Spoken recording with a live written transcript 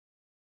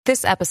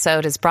This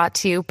episode is brought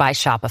to you by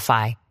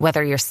Shopify.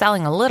 Whether you're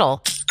selling a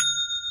little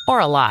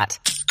or a lot,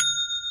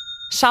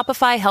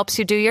 Shopify helps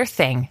you do your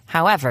thing,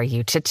 however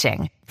you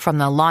cha-ching. From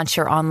the launch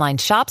your online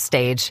shop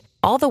stage,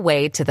 all the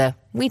way to the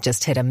we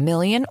just hit 1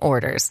 million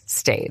orders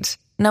stage.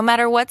 No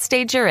matter what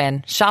stage you're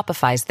in,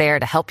 Shopify's there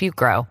to help you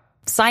grow.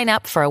 Sign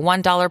up for a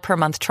 $1 per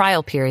month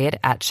trial period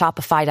at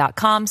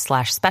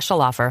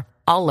shopify.com/special offer,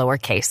 all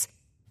lowercase.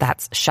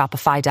 That's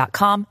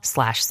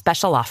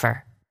shopify.com/special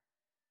offer.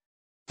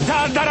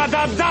 Da da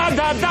da da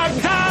da da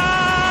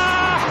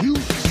da! You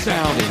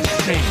sound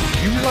insane.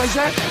 You realize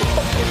that?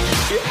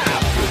 Yeah.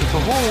 The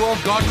whole world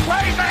gone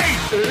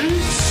crazy.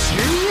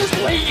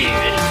 Seriously?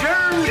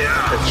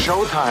 It's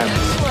showtime.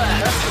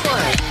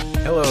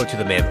 Hello to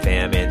the MAM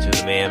fam and to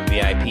the MAM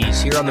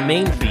VIPs here on the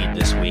main feed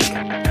this week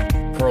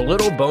for a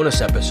little bonus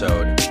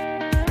episode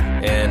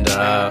and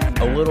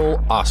a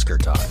little Oscar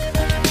talk.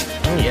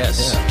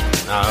 Yes,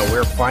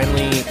 we're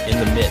finally in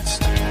the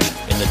midst,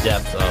 in the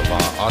depth of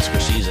Oscar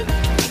season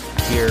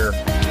here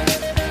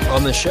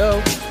on the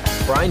show.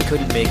 Brian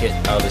couldn't make it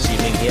this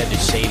evening. He had to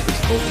save his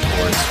vocal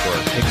cords for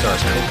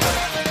Pixar's Hancock,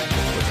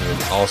 which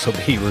we'll also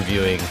be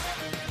reviewing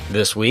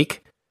this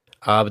week.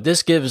 But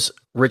this gives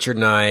Richard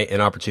and I an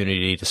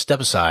opportunity to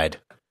step aside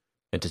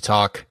and to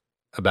talk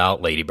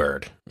about Lady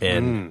Bird.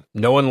 And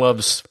no one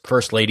loves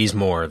first ladies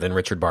more than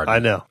Richard Barton. I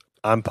know.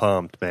 I'm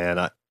pumped,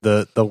 man.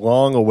 The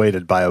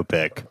long-awaited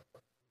biopic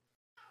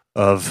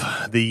of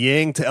the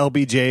Yang to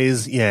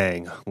LBJ's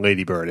Yang,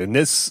 Lady Bird. And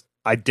this,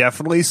 I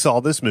definitely saw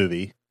this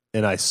movie,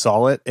 and I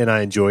saw it, and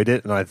I enjoyed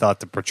it, and I thought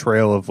the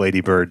portrayal of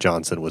Lady Bird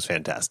Johnson was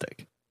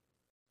fantastic.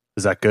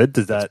 Is that good?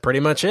 That's pretty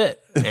much it.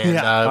 And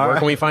where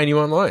can we find you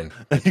online?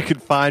 You can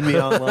find me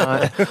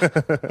online.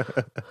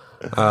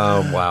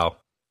 Wow.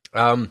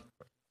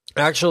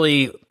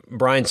 Actually,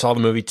 Brian saw the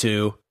movie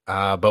too,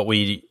 but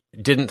we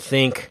didn't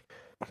think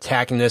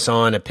tacking this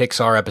on a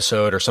Pixar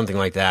episode or something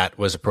like that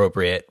was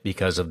appropriate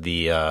because of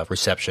the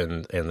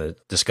reception and the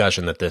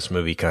discussion that this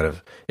movie kind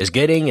of is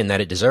getting and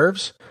that it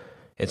deserves.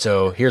 And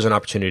so here's an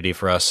opportunity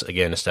for us,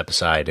 again, to step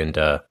aside and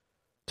to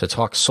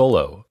talk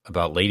solo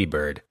about Lady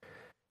Bird.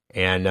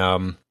 And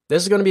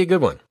this is going to be a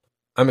good one.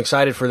 I'm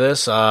excited for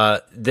this.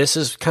 This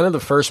is kind of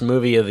the first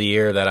movie of the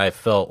year that I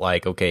felt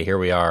like, okay, here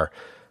we are.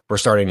 We're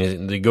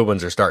starting the good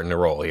ones are starting to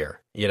roll here.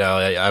 You know,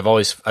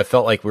 I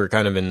felt like we were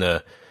kind of in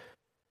the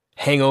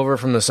hangover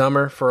from the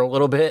summer for a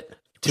little bit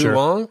too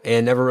long,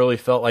 and never really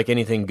felt like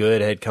anything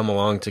good had come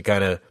along to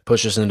kind of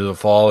push us into the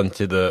fall,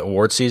 into the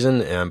award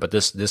season. But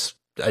this,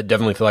 I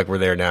definitely feel like we're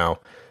there now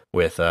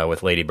with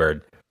Lady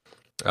Bird.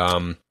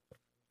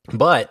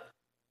 But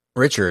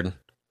Richard,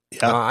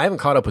 I haven't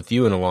caught up with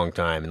you in a long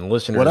time, and the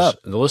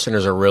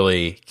listeners are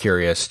really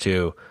curious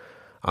to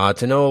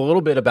know a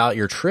little bit about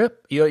your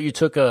trip. You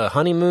took a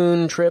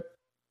honeymoon trip,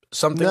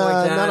 something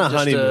like that. Not a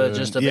honeymoon,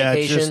 just a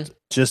vacation,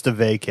 just a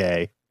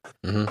vacay.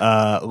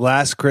 Mm-hmm.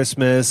 Last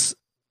Christmas,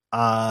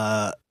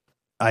 I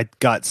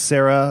got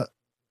Sarah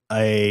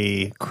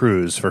a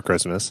cruise for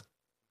Christmas,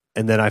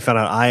 and then I found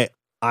out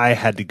I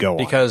had to go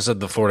because of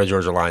the Florida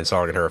Georgia Line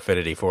song and her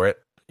affinity for it.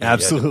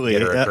 Absolutely.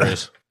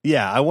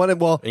 Yeah, I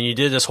wanted, and you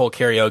did this whole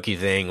karaoke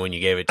thing when you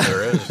gave it to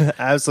her.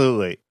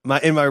 Absolutely.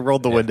 I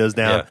rolled the windows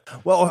down. Yeah.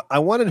 Well, I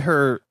wanted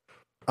her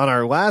on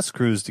our last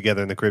cruise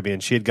together in the Caribbean.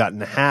 She had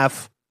gotten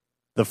half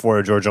the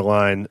Florida Georgia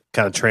Line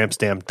kind of tramp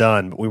stamp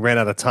done, but we ran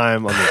out of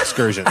time on the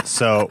excursion.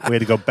 So we had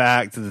to go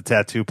back to the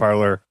tattoo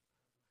parlor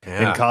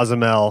in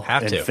Cozumel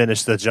and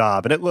finish the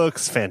job. And it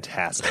looks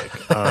fantastic.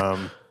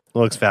 It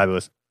looks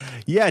fabulous.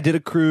 Yeah, I did a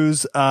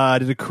cruise,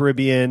 did a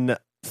Caribbean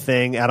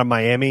thing out of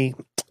Miami,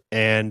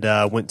 and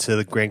went to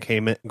the Grand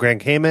Cayman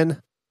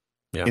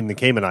in the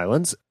Cayman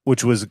Islands,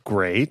 which was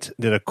great.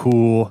 Did a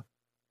cool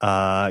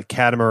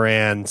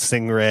catamaran,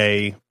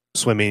 stingray,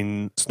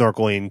 swimming,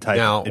 snorkeling type.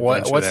 Now,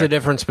 what's the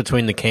difference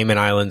between the Cayman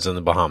Islands and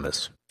the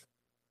Bahamas?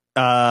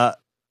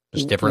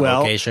 Just different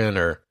location,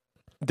 or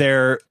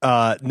they're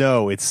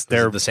the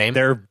same.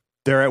 They're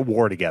at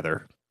war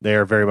together. They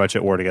are very much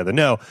at war together.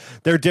 No,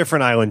 they're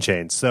different island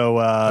chains. So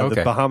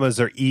the Bahamas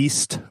are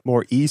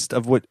more east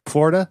of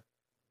Florida.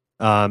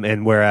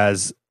 And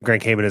whereas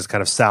Grand Cayman is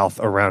kind of south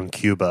around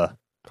Cuba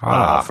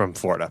from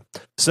Florida.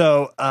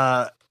 So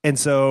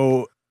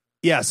so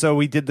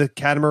we did the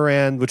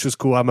catamaran, which was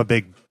cool. I'm a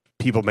big,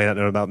 people may not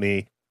know about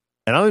me,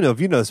 and I don't know if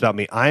you know this about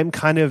me. I'm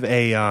kind of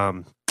a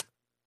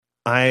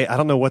I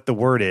don't know what the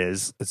word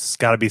is. It's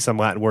got to be some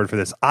Latin word for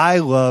this. I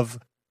love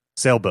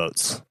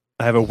sailboats.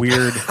 I have a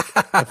weird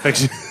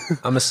affection.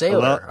 I'm a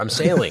sailor. I'm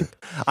sailing.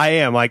 I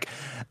am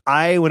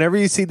whenever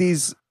you see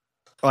these.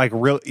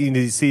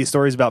 You see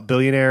stories about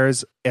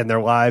billionaires and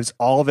their lives.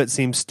 All of it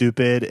seems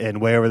stupid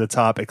and way over the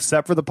top,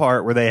 except for the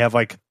part where they have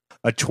like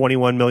a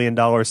 $21 million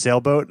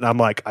sailboat. And I'm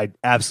like, I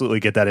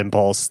absolutely get that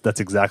impulse. That's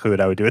exactly what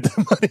I would do with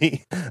the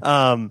money.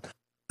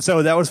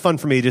 So that was fun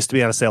for me just to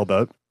be on a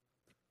sailboat,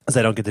 because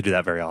I don't get to do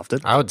that very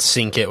often. I would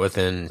sink it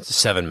within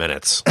 7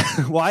 minutes.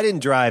 Well, I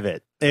didn't drive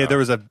it. There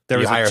was a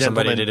hire gentleman,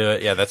 somebody to do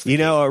it. Yeah, that's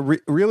a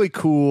really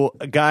cool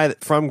guy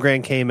from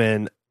Grand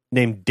Cayman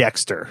named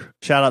Dexter.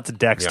 Shout out to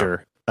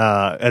Dexter.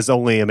 as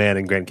only a man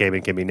in Grand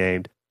Cayman can be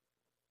named.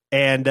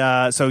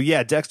 And so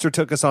yeah, Dexter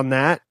took us on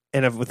that,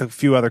 and with a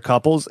few other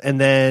couples, and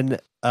then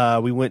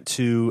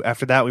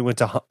after that we went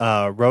to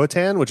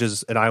Roatan, which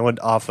is an island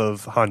off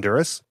of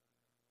Honduras,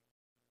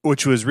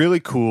 which was really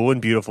cool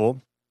and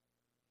beautiful.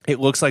 It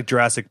looks like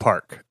Jurassic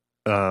Park.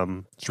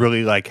 It's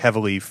really like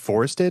heavily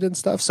forested and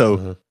stuff.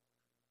 So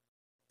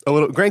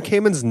Grand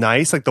Cayman's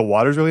nice, like the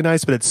water's really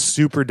nice, but it's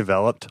super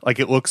developed. Like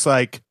it looks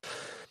like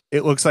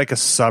a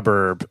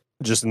suburb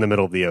just in the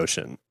middle of the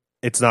ocean.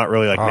 It's not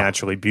really like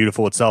naturally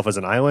beautiful itself as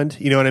an island.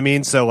 You know what I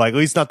mean? So like at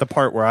least not the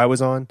part where I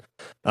was on.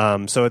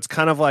 So it's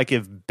kind of like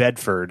if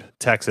Bedford,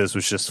 Texas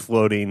was just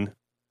floating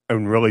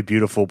in really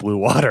beautiful blue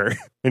water.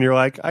 And you're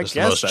like, I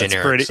guess that's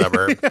pretty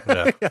suburb.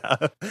 Yeah.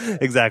 Yeah,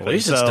 exactly. At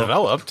least it's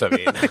developed. I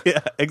mean, yeah,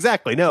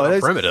 exactly. No,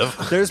 there's primitive.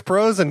 There's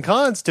pros and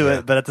cons to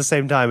it, but at the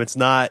same time, it's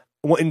not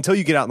until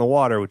you get out in the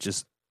water, which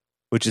is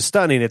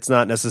stunning. It's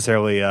not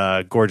necessarily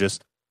gorgeous.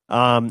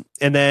 And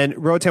then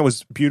Roatan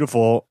was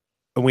beautiful,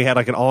 and we had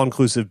like an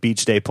all-inclusive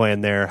beach day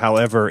planned there.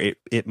 However,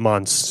 it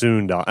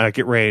monsooned on. Like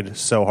it rained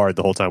so hard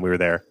the whole time we were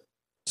there.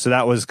 So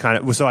that was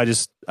so I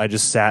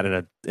just sat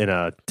in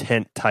a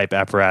tent type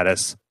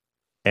apparatus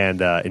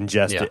and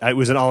ingested. It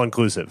was an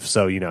all-inclusive,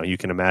 so you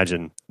can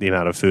imagine the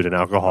amount of food and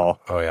alcohol.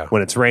 Oh yeah,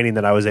 when it's raining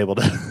that I was able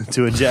to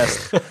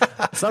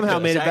ingest. Somehow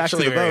made it back to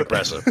the boat.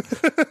 Impressive.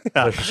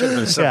 Yeah. There should have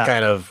been some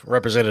kind of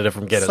representative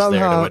from Guinness there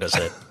to witness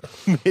it.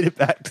 Made it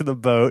back to the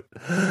boat.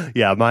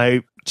 Yeah,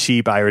 my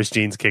cheap Irish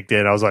jeans kicked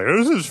in. I was like,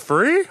 "This is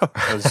free."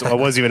 I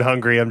wasn't even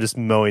hungry. I'm just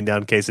mowing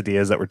down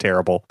quesadillas that were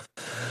terrible.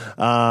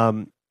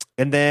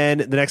 And then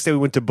the next day we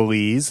went to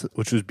Belize,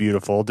 which was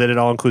beautiful. Did an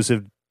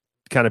all-inclusive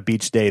kind of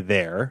beach day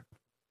there,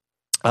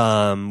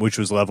 which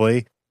was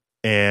lovely,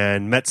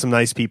 and met some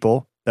nice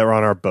people that were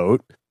on our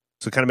boat.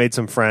 So kind of made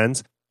some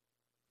friends,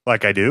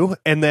 like I do.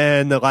 And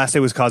then the last day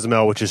was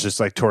Cozumel, which is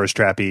just like tourist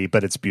trappy,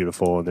 but it's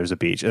beautiful and there's a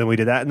beach. And then we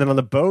did that. And then on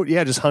the boat,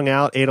 just hung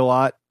out, ate a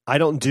lot. I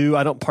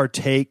don't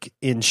partake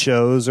in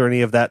shows or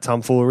any of that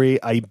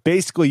tomfoolery. I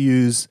basically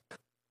use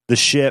the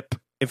ship.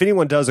 If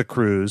anyone does a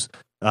cruise,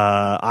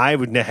 I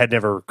had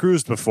never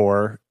cruised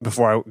before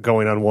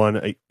going on one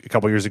a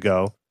couple years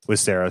ago with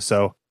Sarah.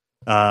 So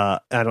I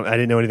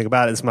didn't know anything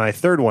about it. It's my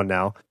third one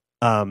now.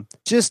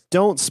 Just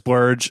don't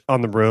splurge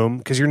on the room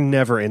because you're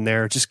never in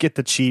there. Just get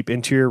the cheap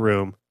interior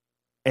room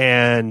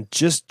and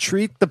just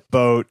treat the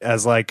boat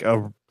as like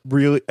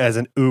as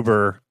an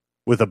Uber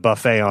with a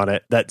buffet on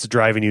it that's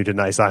driving you to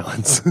nice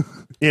islands.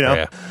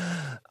 Yeah.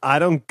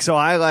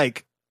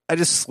 I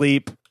just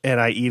sleep and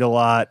I eat a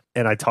lot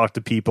and I talk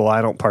to people.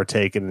 I don't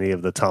partake in any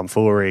of the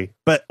tomfoolery,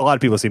 but a lot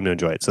of people seem to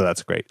enjoy it, so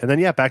that's great. And then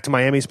back to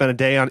Miami. Spent a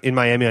day in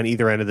Miami on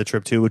either end of the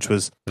trip too, which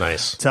was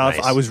nice. Tough.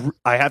 Nice.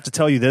 I have to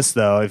tell you this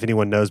though, if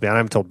anyone knows me, I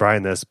haven't told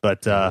Brian this,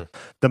 but the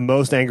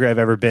most angry I've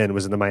ever been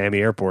was in the Miami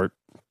airport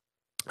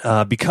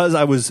because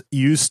I was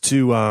used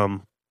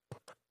to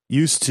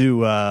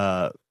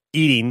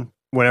eating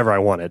whenever I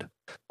wanted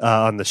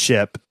on the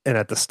ship, and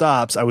at the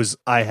stops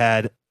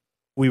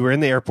we were in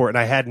the airport and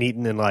I hadn't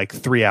eaten in like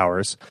 3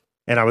 hours,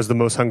 and I was the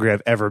most hungry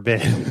I've ever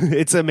been.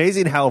 It's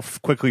amazing how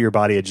quickly your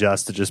body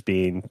adjusts to just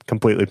being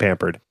completely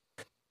pampered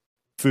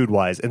food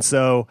wise. And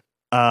so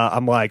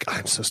I'm like,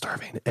 I'm so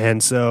starving.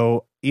 And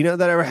so,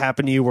 that ever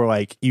happened to you where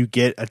like you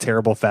get a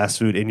terrible fast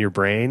food in your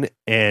brain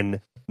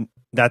and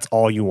that's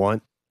all you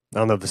want? I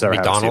don't know if this ever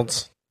happened.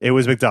 McDonald's? It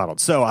was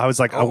McDonald's. So I was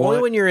like,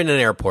 only when you're in an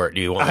airport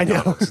do you want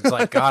McDonald's. It's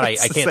like, God, I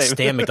can't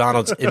stand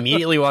McDonald's.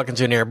 Immediately walk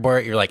into an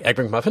airport, you're like, Egg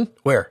McMuffin?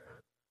 Where?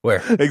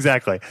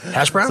 Exactly.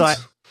 Hash browns? So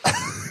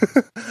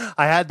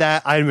I had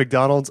that. I had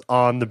McDonald's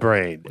on the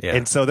brain. Yeah.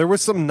 And so there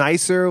was some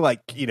nicer,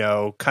 like,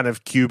 kind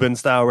of Cuban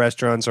style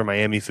restaurants or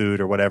Miami food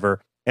or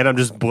whatever. And I'm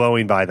just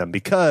blowing by them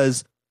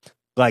because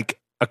like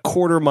a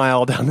quarter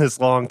mile down this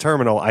long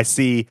terminal, I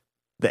see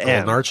the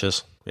Golden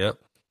Arches. Yep.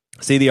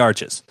 See the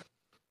arches.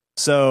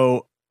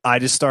 So I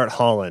just start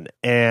hauling,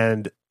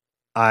 and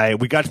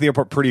we got to the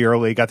airport pretty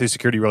early, got through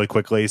security really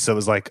quickly. So it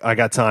was like, I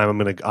got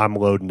time. I'm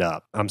loading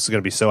up. I'm just going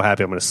to be so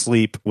happy. I'm going to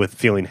sleep with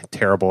feeling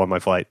terrible on my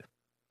flight.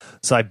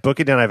 So I book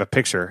it down. I have a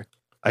picture.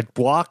 I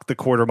block the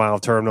quarter mile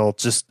terminal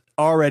just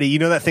already.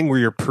 That thing where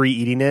you're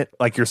pre-eating it,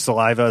 like your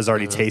saliva is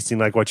already tasting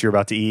like what you're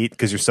about to eat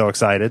because you're so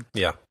excited.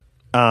 Yeah.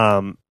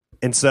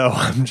 And so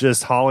I'm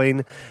just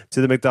hauling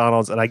to the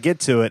McDonald's, and I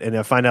get to it, and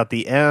I find out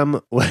the M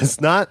was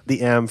not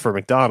the M for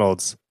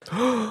McDonald's.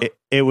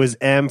 It was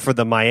M for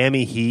the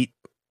Miami Heat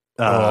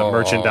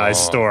merchandise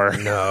store.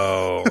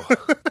 No.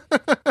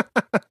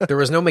 There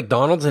was no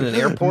McDonald's in an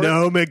airport?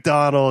 No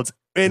McDonald's.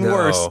 And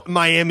worse,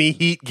 Miami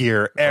Heat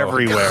gear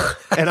everywhere.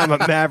 And I'm a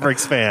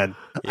Mavericks fan.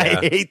 Yeah. I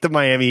hate the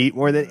Miami Heat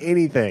more than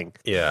anything.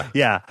 Yeah.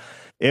 Yeah.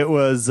 It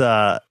was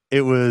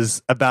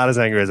about as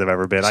angry as I've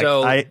ever been.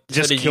 So, I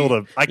killed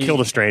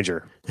a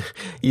stranger.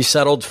 You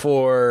settled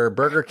for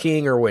Burger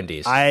King or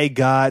Wendy's? Worse. I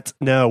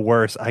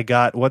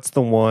got, what's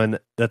the one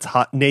that's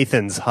hot?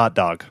 Nathan's hot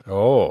dog.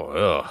 Oh,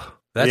 ugh.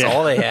 That's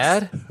all they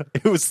had?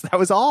 That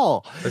was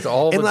all. That's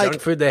all the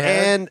junk food they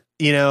had? And,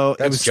 it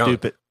was junk.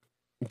 stupid.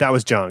 That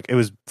was junk. It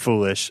was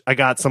foolish. I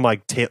got some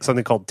like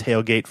something called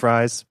tailgate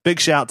fries. Big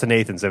shout to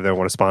Nathan's if they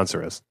want to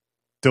sponsor us.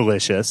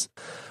 Delicious.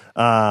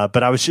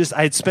 But I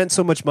had spent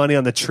so much money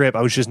on the trip.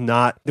 I was just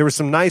not. There were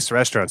some nice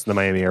restaurants in the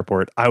Miami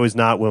airport. I was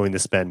not willing to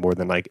spend more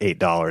than like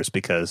 $8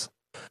 because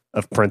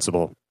of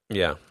principle.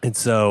 Yeah. And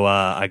so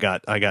I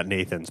got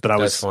Nathan's, but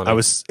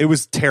That's it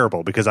was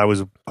terrible because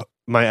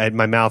my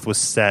mouth was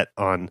set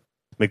on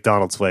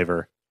McDonald's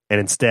flavor. And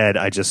instead,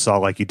 I just saw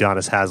like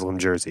Udonis Haslem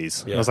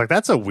jerseys. Yeah. I was like,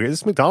 "That's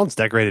this McDonald's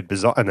decorated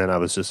bizarre." And then I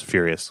was just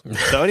furious.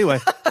 So anyway,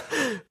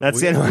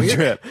 that's the end of my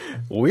trip.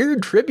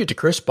 Weird tribute to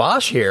Chris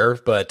Bosh here,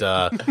 but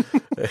I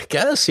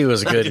guess he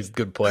was a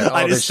good player.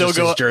 Oh, there's just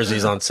his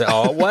jerseys on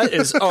sale. Oh, what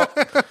is? Oh,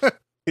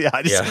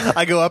 yeah.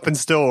 I go up and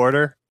still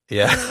order.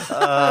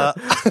 Yeah,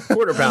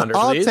 quarter pounder.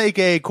 I'll please. Take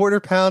a quarter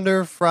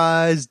pounder,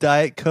 fries,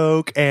 Diet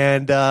Coke,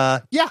 and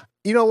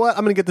you know what?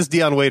 I'm gonna get this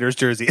Dion Waiters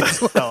jersey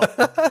as well.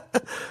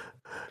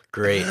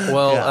 Great.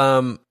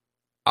 Well,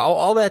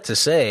 all that to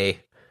say,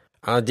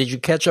 did you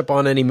catch up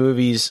on any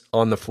movies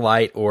on the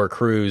flight or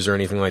cruise or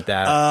anything like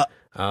that?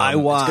 I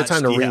watched. It's a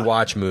good time to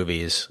rewatch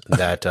movies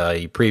that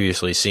you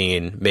previously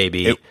seen.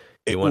 Maybe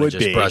you want to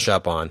just brush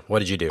up on. What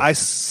did you do? I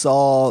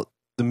saw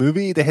the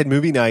movie. They had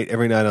movie night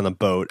every night on the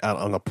boat out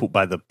on the pool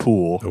by the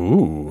pool.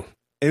 Ooh,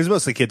 it was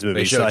mostly kids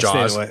movies. They showed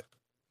Jaws.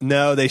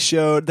 No, they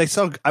saw.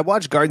 I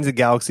watched Guardians of the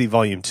Galaxy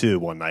Volume 2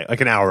 one night,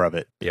 like an hour of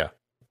it. Yeah.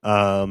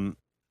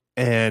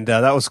 And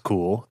that was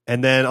cool.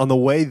 And then on the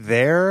way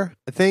there,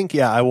 I think,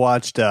 I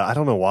watched, I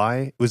don't know why,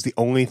 it was the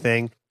only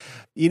thing.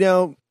 You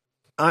know,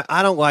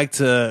 I don't like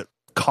to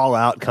call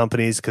out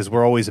companies because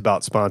we're always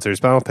about sponsors,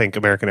 but I don't think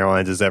American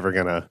Airlines is ever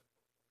going to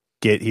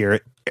get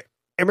here.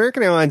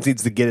 American Airlines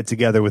needs to get it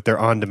together with their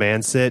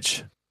on-demand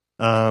sitch.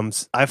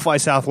 I fly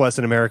Southwest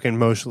and American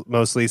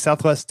mostly.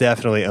 Southwest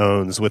definitely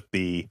owns with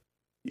the,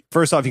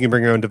 first off, you can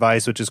bring your own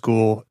device, which is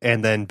cool,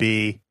 and then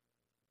B,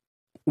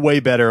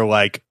 way better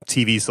like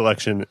TV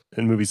selection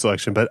and movie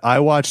selection. But I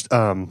watched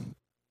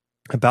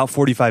about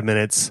 45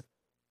 minutes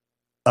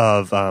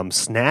of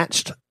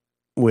Snatched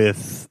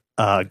with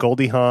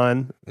Goldie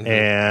Hawn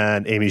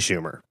and Amy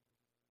Schumer.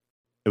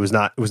 It was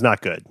not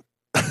good.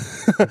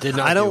 Did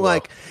not I don't do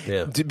like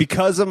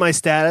because of my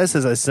status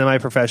as a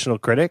semi-professional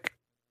critic.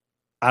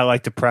 I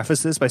like to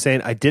preface this by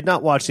saying I did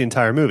not watch the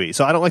entire movie,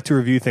 so I don't like to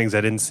review things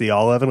I didn't see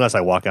all of unless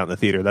I walk out in the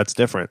theater. That's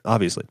different,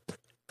 obviously.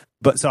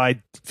 But so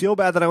I feel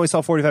bad that I only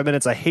saw 45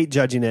 minutes. I hate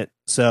judging it.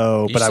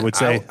 So, but I would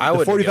say I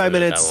the 45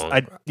 minutes.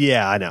 I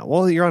know.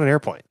 Well, you're on an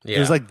airplane. Yeah. It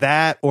was like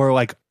that, or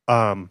like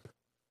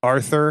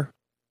Arthur,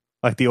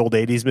 like the old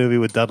 80s movie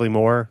with Dudley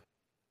Moore.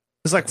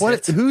 It's like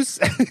who's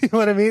you know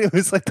what I mean? It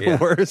was like the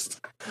worst.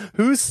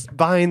 Who's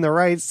buying the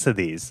rights to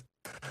these?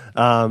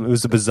 It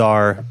was a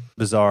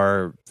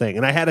bizarre thing,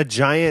 and I had a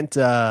giant.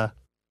 I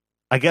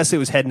guess it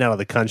was heading out of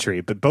the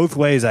country, but both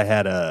ways I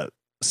had a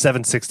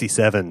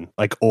 767,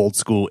 like old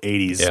school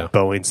 80s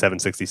Boeing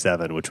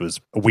 767, which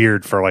was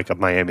weird for like a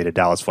Miami to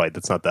Dallas flight.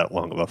 That's not that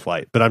long of a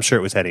flight, but I'm sure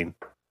it was heading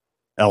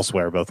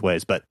elsewhere both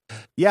ways. But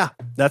yeah,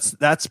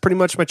 that's pretty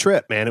much my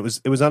trip, man. It was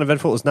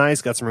uneventful. It was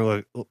nice. Got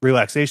some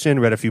relaxation,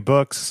 read a few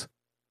books,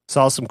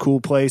 saw some cool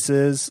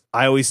places.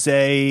 I always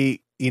say,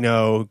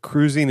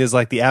 cruising is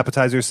like the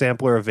appetizer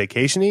sampler of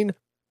vacationing,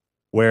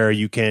 where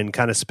you can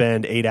kind of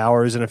spend 8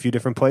 hours in a few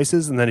different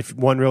places. And then if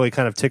one really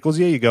kind of tickles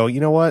you, you go, you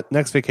know what,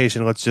 next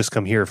vacation, let's just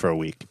come here for a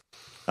week.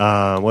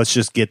 Let's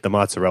just get the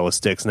mozzarella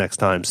sticks next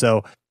time.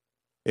 So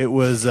it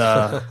was,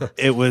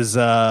 it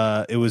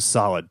was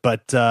solid,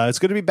 but it's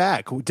good to be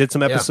back. We did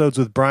some episodes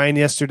with Brian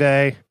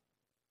yesterday.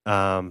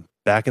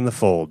 Back in the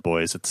fold,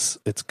 boys.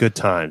 It's good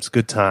times.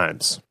 Good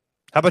times.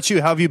 How about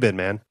you? How have you been,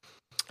 man?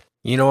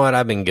 You know what?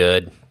 I've been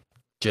good.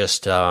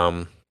 Just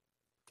kind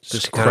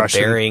of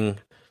bearing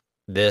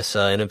this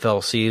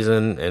NFL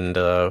season and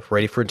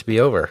ready for it to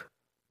be over.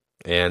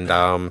 And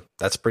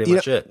that's pretty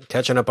much it.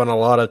 Catching up on a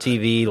lot of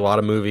TV, a lot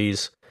of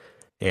movies,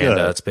 and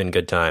it's been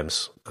good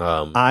times.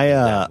 In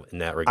that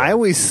regard. I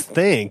always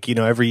think,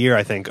 every year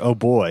I think, oh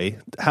boy,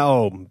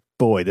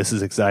 this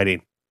is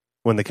exciting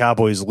when the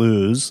Cowboys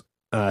lose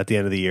at the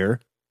end of the year.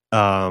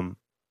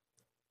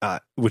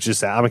 Which is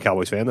sad. I'm a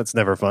Cowboys fan. That's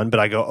never fun. But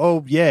I go,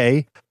 oh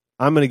yay,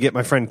 I'm going to get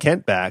my friend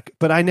Kent back.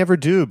 But I never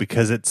do,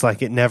 because it's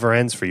like it never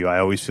ends for you. I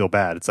always feel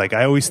bad. It's like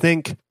I always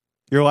think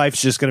your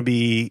life's just going to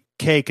be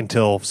cake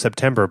until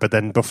September. But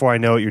then before I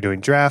know it, you're doing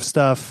draft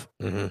stuff.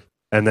 Mm-hmm.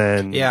 And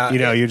then,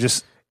 you're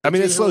just,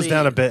 it slows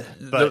down a bit.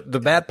 But the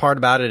bad part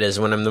about it is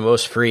when I'm the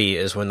most free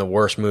is when the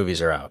worst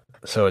movies are out.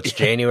 So it's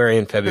January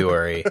and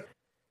February.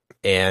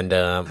 And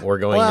we're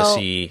going to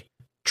see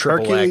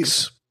Triple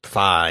X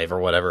 5 or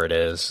whatever it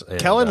is. And,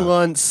 Kellen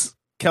Lutz,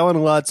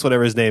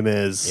 whatever his name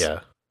is.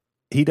 Yeah.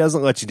 He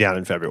doesn't let you down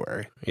in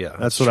February. Yeah.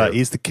 That's what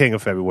he's the king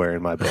of February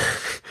in my book.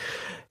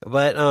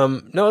 But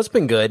no, it's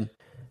been good.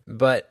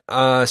 But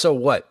so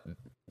what?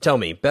 Tell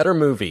me, better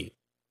movie,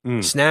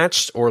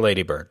 Snatched or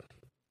Lady Bird?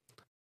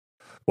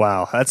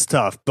 Wow, that's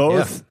tough.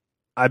 Both.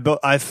 Yeah.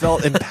 I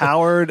felt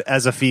empowered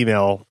as a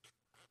female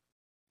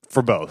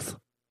for both.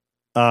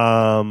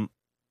 But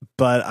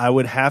I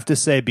would have to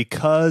say,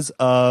 because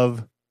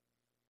of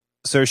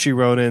Saoirse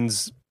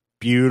Ronan's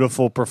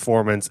beautiful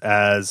performance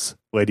as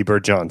Lady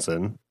Bird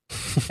Johnson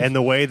and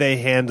the way they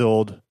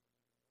handled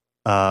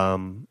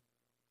LBJ's,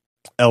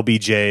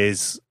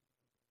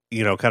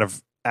 kind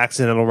of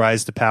accidental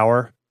rise to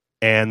power,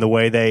 and the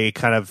way they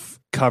kind of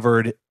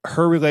covered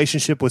her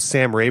relationship with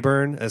Sam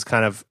Rayburn as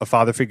kind of a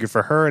father figure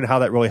for her and how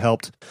that really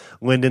helped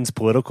Lyndon's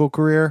political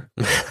career.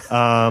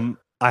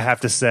 I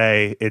have to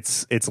say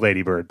it's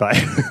Lady Bird. By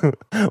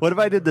what if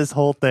I did this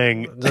whole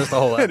thing? Just the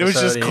whole episode, and it was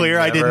just clear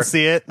I didn't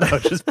see it. I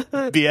was just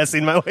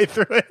BSing my way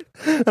through it,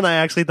 and I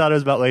actually thought it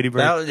was about Lady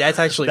Bird. That's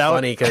actually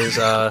funny because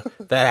that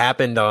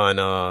happened on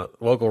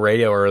local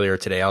radio earlier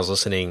today. I was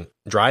listening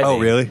driving. Oh,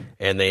 really?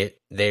 And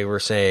they were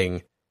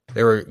saying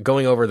they were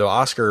going over the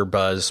Oscar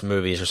buzz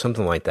movies or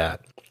something like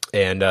that,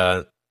 and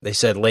they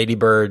said Lady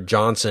Bird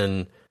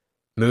Johnson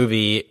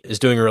movie is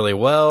doing really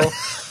well.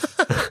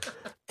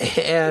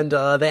 And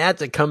they had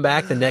to come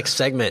back the next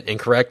segment and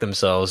correct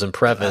themselves and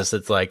preface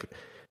it's like,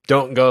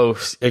 don't go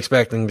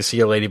expecting to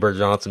see a Lady Bird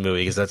Johnson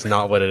movie because that's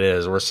not what it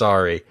is. We're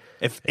sorry.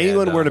 If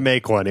anyone were to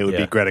make one, it would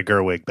be Greta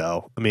Gerwig,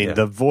 though. I mean,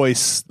 the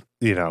voice,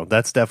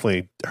 that's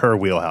definitely her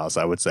wheelhouse,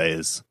 I would say,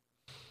 is,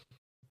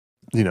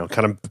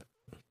 kind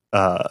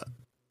of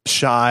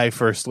shy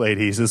first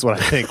ladies is what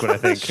I think when I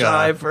think.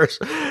 Shy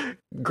first.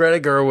 Greta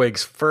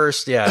Gerwig's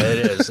first, it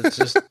is. It's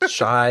just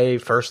shy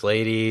first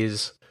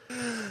ladies.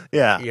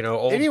 Yeah,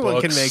 old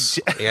anyone books.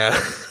 Can make.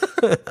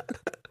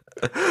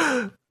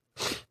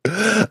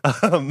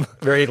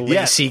 Very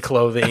lacy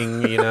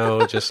clothing,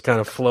 just kind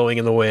of flowing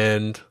in the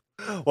wind.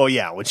 Well,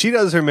 yeah, when she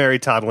does her Mary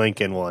Todd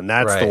Lincoln one,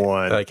 that's the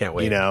one. I can't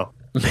wait.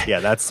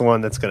 That's the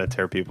one that's going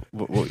to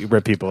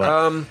rip people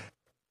up.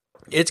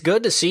 It's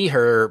good to see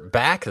her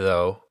back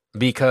though,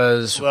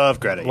 because love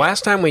Greta.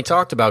 Last time we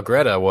talked about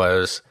Greta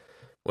was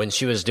when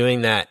she was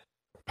doing that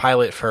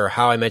pilot for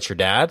How I Met Your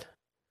Dad.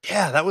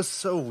 Yeah, that was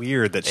so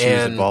weird that she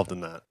was involved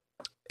in that.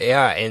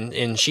 Yeah,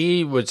 and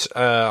she was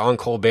on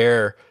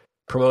Colbert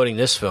promoting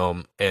this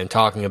film and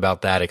talking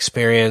about that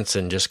experience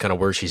and just kind of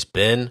where she's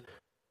been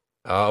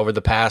over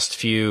the past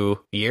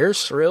few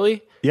years,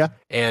 really. Yeah.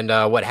 And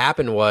what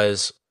happened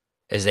was,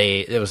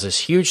 it was this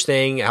huge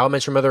thing. How I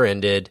Met Your Mother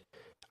ended.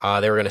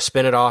 They were going to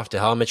spin it off to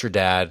How I Met Your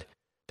Dad.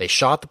 They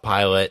shot the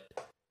pilot.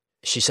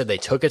 She said they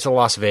took it to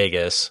Las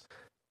Vegas,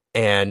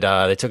 and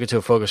they took it to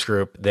a focus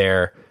group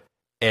there.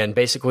 And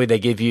basically, they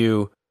give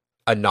you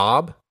a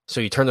knob.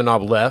 So you turn the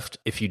knob left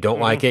if you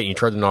don't like it, and you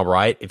turn the knob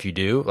right if you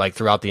do, like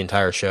throughout the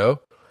entire show.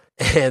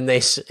 And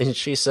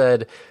she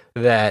said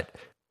that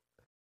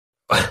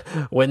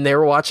when they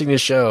were watching the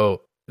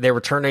show, they were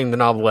turning the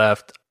knob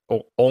left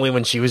only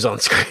when she was on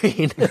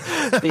screen,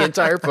 the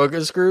entire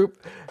focus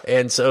group.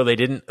 And so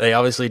they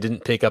obviously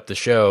didn't pick up the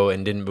show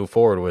and didn't move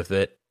forward with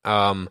it.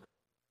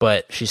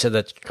 But she said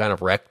that kind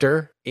of wrecked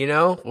her,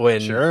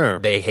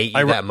 when they hate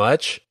you that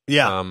much.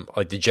 Yeah.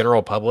 Like the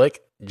general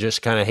public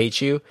just kind of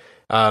hates you.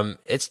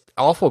 It's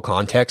awful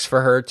context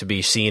for her to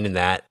be seen in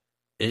that.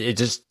 It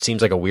just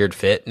seems like a weird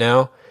fit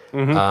now.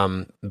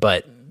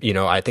 But,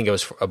 I think it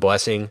was a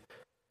blessing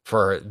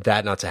for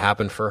that not to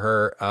happen for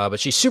her. But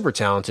she's super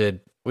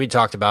talented. We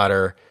talked about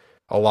her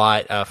a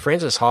lot.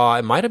 Frances Ha,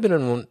 it might have been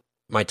in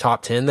my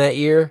top 10 that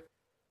year.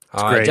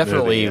 I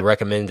definitely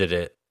recommended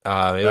it.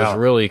 It was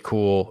really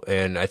cool,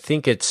 and I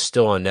think it's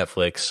still on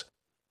Netflix.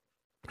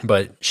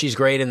 But she's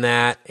great in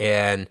that,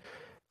 and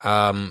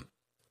the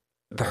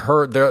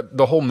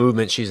whole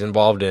movement she's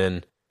involved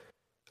in,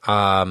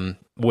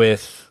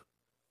 with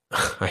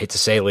I hate to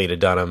say Lena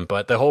Dunham,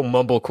 but the whole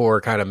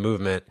mumblecore kind of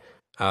movement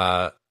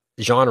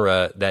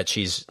genre that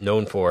she's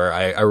known for,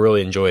 I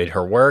really enjoyed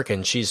her work,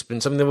 and she's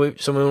been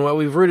someone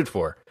we've rooted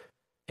for.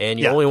 And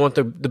you only want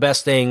the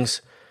best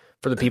things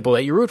for the people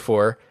that you root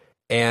for,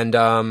 and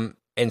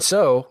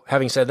so,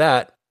 having said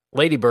that,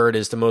 Lady Bird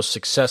is the most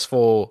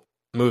successful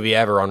movie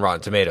ever on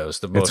Rotten Tomatoes.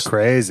 It's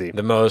crazy.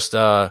 The most,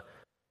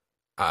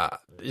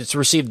 it's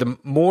received the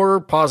more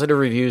positive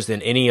reviews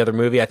than any other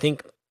movie. I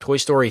think Toy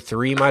Story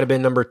 3 might have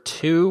been number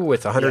 2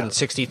 with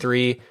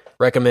 163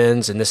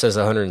 recommends, and this has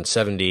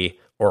 170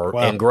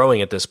 and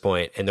growing at this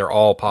point, and they're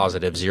all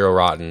positive, 0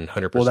 rotten,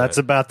 100%. Well, that's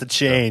about to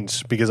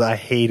change because I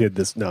hated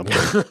this number.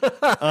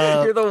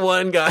 You're the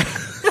one guy.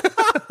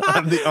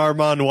 I'm the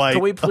Armand White.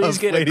 Can we please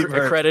get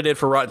accredited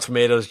for Rotten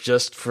Tomatoes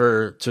just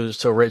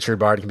so Richard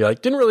Barton can be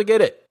like, didn't really get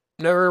it.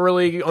 Never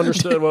really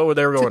understood what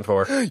they were going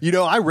for.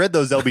 I read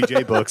those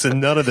LBJ books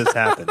and none of this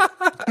happened.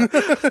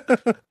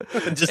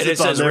 And it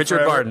says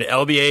Richard Barton,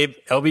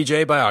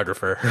 LBJ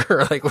biographer,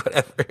 or like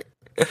whatever.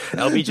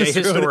 LBJ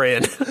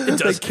historian. It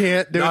does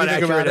can't do not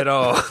anything accurate about it at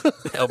all.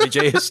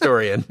 LBJ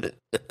historian.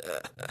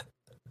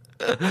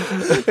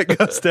 It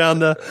goes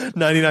down to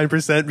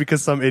 99%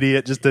 because some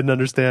idiot just didn't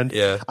understand.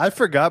 Yeah. I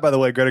forgot, by the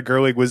way, Greta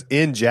Gerwig was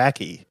in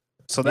Jackie.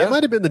 So that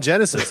might have been the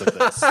genesis of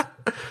this.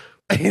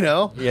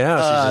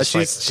 Yeah.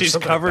 She's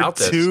covered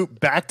 2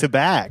 back to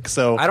back.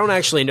 So I don't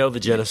actually know the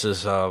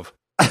genesis of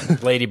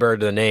Lady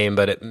Bird, the name,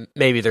 but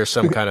maybe there's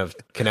some kind of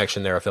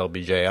connection there with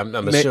LBJ. I'm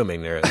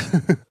assuming there is.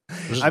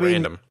 Just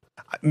random.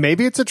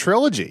 maybe it's a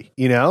trilogy,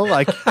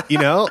 like,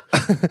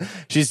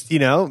 she's,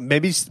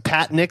 maybe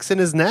Pat Nixon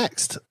is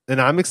next.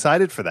 And I'm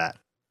excited for that.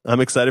 I'm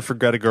excited for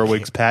Greta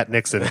Gerwig's Pat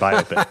Nixon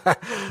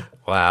biopic.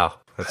 Wow.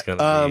 That's going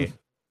to be.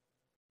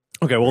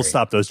 Okay, we'll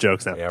stop those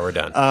jokes now. Yeah, we're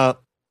done.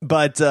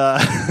 But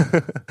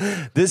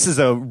this is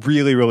a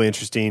really, really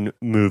interesting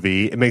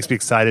movie. It makes me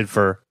excited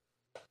for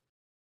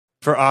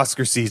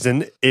Oscar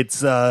season.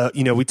 It's,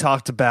 we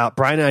talked about,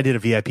 Brian and I did a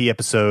VIP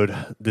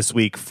episode this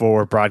week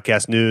for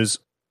Broadcast News.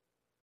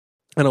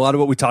 And a lot of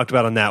what we talked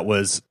about on that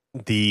was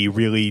the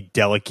really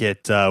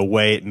delicate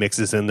way it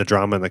mixes in the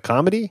drama and the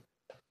comedy.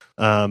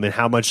 And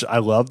how much I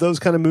love those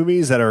kind of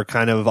movies that are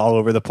kind of all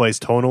over the place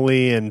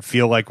tonally and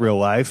feel like real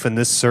life. And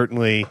this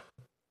certainly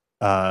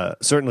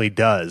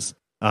does.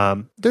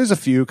 There's a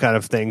few kind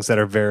of things that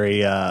are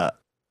very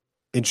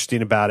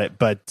interesting about it,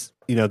 but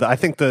I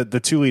think the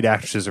two lead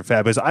actresses are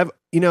fabulous.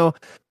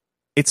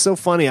 It's so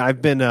funny.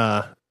 I've been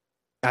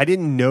I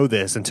didn't know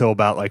this until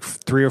about like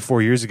 3 or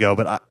 4 years ago,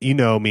 but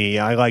me,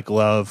 I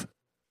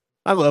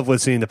love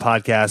listening to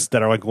podcasts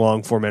that are like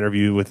long form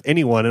interview with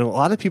anyone, and a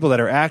lot of people that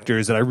are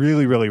actors that I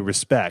really, really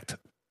respect.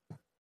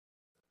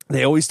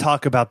 They always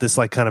talk about this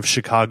like kind of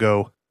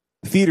Chicago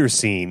theater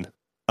scene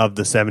of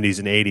the 70s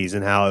and 80s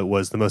and how it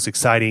was the most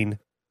exciting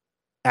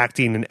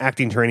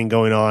acting training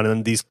going on,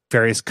 and these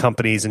various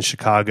companies in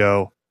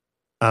Chicago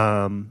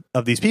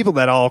of these people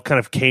that all kind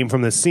of came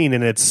from this scene.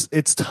 And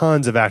it's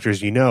tons of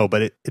actors,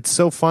 but it's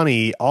so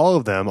funny. All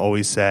of them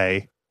always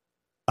say,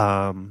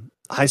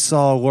 I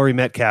saw Laurie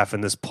Metcalf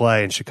in this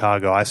play in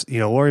Chicago.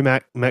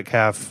 Laurie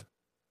Metcalf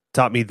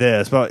taught me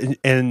this,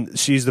 and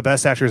she's the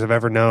best actress I've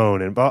ever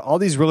known. And all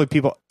these really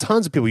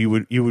tons of people you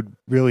would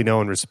really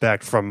know and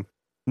respect, from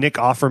Nick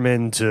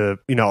Offerman to,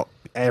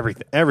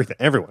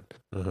 everyone.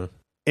 Mm-hmm.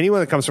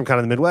 Anyone that comes from kind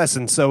of the Midwest.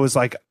 And so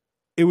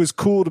it was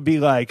cool to be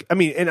like,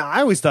 and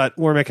I always thought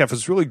Laurie Metcalf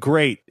was really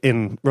great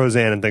in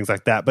Roseanne and things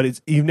like that, but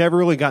you've never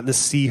really gotten to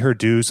see her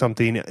do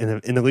something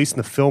in at least in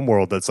the film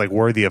world that's like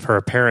worthy of her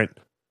apparent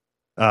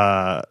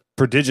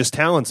prodigious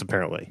talents,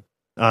 apparently.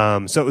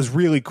 So it was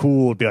really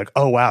cool to be like,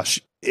 oh wow,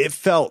 it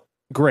felt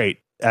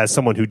great as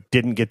someone who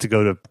didn't get to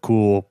go to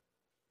cool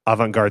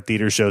avant-garde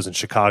theater shows in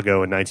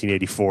Chicago in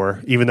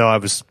 1984, even though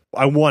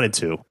I wanted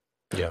to.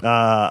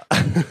 Yeah.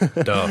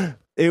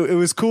 It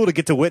was cool to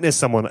get to witness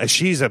someone.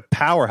 She's a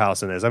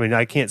powerhouse in this.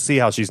 I can't see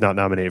how she's not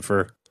nominated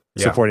for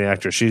supporting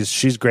actress.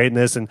 She's great in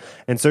this, and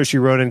Saoirse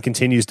Ronan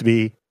continues to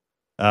be,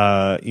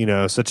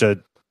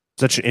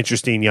 such an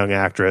interesting young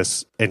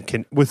actress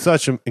and with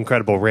such an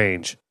incredible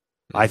range,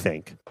 I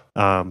think.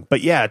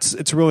 But yeah,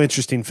 it's a really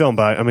interesting film.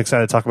 But I'm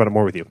excited to talk about it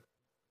more with you.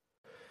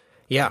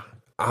 Yeah,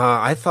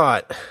 I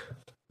thought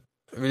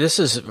this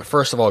is,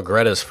 first of all,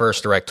 Greta's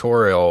first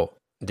directorial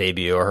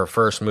debut, or her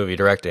first movie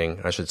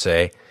directing, I should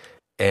say.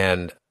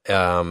 And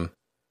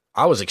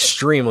I was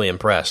extremely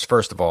impressed,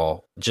 first of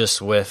all,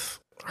 just with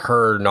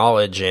her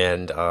knowledge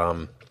and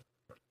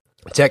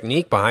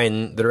technique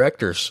behind the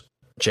director's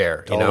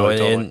chair,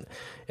 Totally.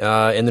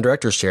 in the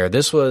director's chair.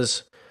 This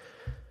was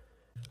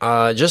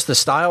just the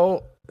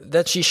style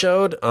that she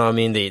showed.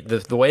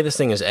 The way this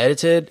thing is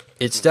edited,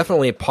 it's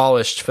definitely a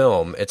polished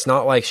film. It's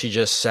not like she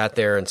just sat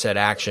there and said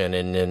action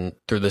and then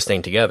threw this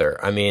thing together.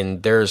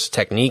 There's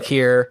technique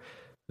here.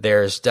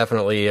 There's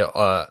definitely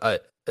a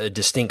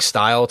distinct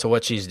style to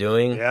what she's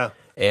doing. Yeah.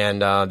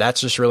 And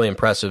that's just really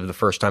impressive the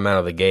first time out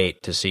of the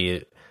gate to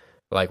see,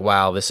 like,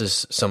 wow, this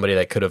is somebody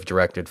that could have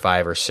directed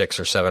 5 or 6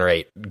 or 7 or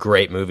 8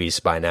 great movies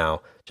by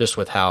now, just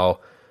with how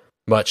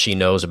much she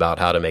knows about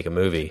how to make a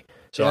movie.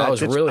 So I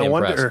was really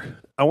impressed.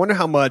 I wonder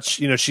how much,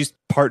 she's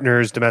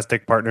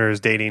domestic partners,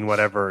 dating,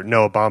 whatever,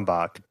 Noah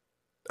Baumbach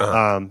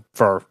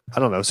for, I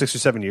don't know, 6 or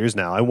 7 years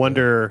now. I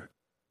wonder,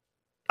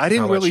 I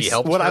didn't how really, much she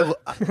helped what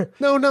her?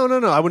 No,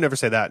 I would never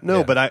say that. No,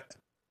 yeah. But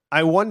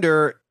I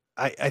wonder,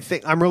 I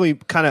think I'm really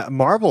kind of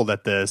marveled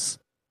at this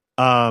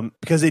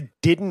because it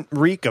didn't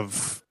reek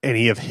of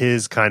any of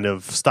his kind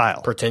of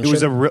style. Pretension? It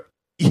was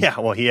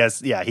he has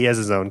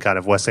his own kind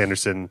of Wes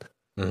Anderson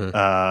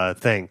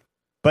thing.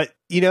 But,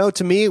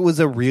 to me, it was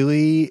a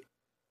really,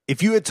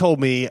 if you had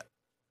told me,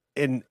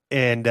 and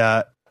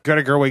Greta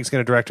Gerwig's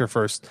going to direct her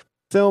first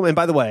film, and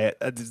by the way,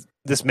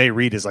 this may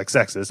read as like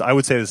sexist, I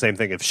would say the same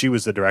thing if she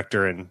was the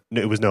director and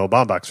it was Noah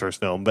Baumbach's first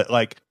film, but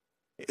like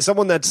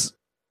someone that's,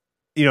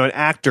 an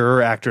actor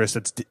or actress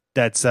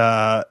that's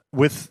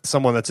with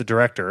someone that's a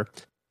director,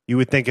 you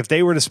would think if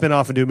they were to spin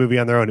off and do a movie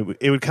on their own,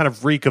 it would kind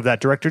of reek of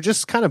that director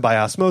just kind of by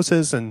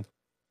osmosis and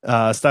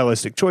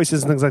stylistic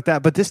choices and things like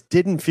that. But this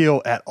didn't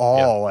feel at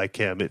all like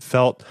him. It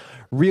felt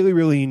really,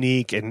 really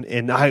unique,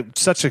 and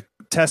such a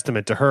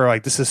testament to her.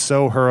 Like, this is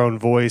so her own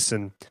voice,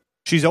 and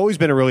she's always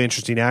been a really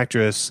interesting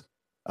actress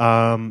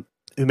who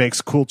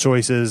makes cool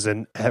choices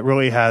and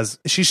really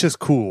she's just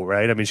cool,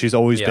 right? She's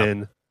always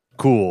been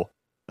cool.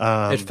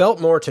 It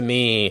felt more to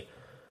me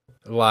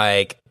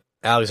like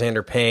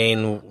Alexander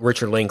Payne,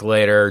 Richard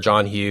Linklater,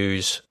 John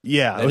Hughes.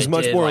 Yeah, it was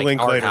much more like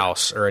Linklater. Art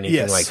House or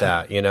anything like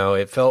that.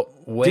 It felt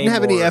way didn't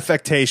have more... any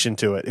affectation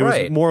to it. It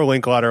was more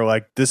Linklater.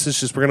 Like, this is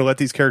just, we're going to let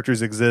these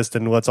characters exist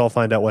and let's all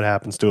find out what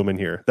happens to them in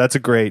here. That's a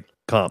great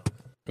comp.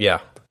 Yeah.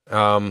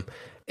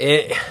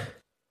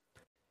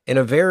 In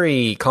a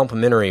very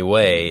complimentary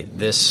way,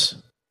 this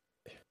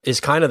is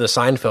kind of the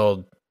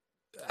Seinfeld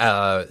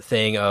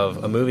thing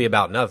of a movie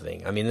about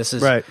nothing. I mean, this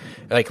is right.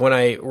 Like when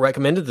I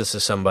recommended this to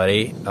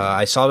somebody,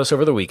 I saw this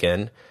over the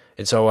weekend.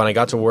 And so when I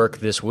got to work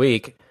this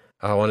week,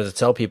 I wanted to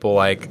tell people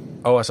like,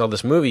 oh, I saw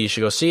this movie. You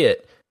should go see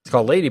it. It's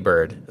called Lady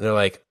Bird. And they're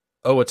like,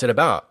 oh, what's it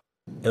about?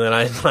 And then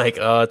I'm like,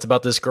 it's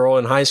about this girl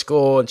in high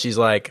school. And she's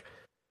like,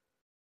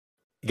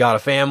 got a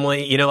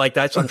family, like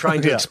that's what I'm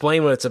trying to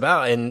explain what it's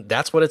about. And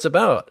that's what it's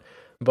about.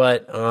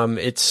 But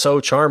it's so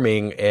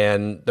charming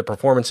and the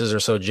performances are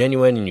so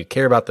genuine and you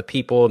care about the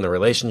people and the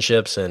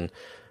relationships and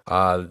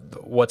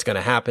what's going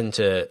to happen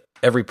to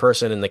every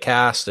person in the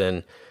cast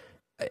and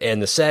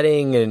the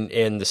setting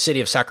and the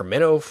city of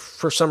Sacramento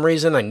for some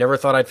reason. I never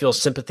thought I'd feel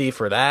sympathy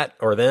for that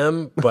or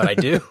them, but I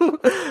do.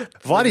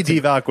 Vlade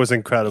Divac was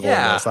incredible.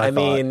 Yeah, in this, I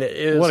mean,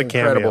 it was what a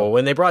incredible. Cameo.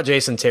 When they brought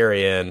Jason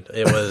Terry in,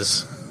 it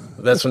was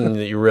that's when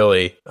you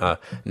really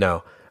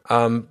know.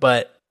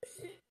 But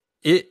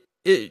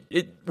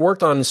it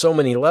worked on so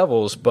many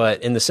levels,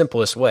 but in the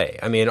simplest way.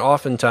 I mean,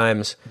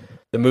 oftentimes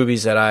the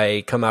movies that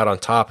I come out on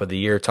top of the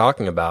year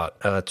talking about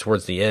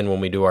towards the end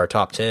when we do our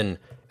top 10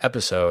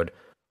 episode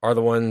are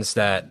the ones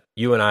that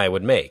you and I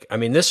would make. I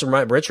mean, this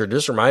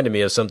reminded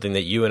me of something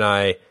that you and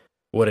I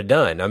would have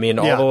done. I mean,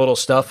 all the little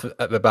stuff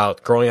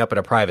about growing up in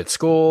a private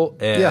school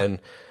and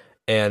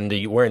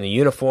wearing the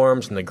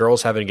uniforms and the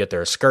girls having to get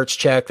their skirts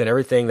checked and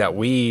everything that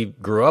we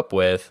grew up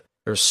with.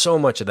 There's so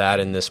much of that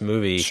in this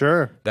movie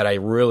that I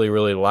really,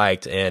 really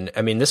liked. And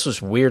I mean, this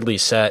was weirdly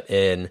set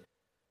in,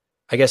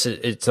 I guess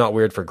it's not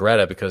weird for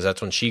Greta because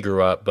that's when she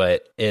grew up,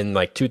 but in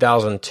like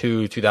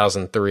 2002,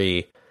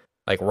 2003,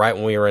 like right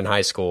when we were in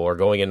high school or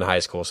going into high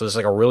school. So it's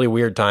like a really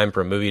weird time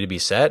for a movie to be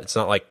set. It's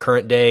not like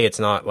current day. It's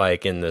not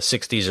like in the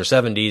 60s or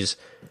 70s.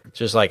 It's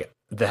just like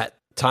that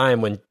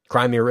time when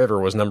Crimea River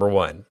was number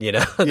one,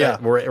 that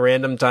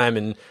random time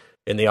in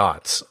the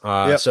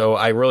aughts. So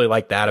I really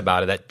like that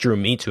about it. That drew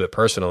me to it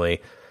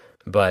personally.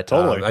 But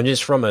totally. I'm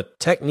just from a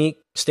technique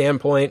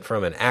standpoint,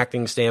 from an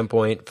acting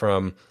standpoint,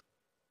 from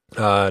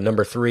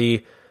number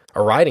 3,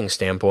 a writing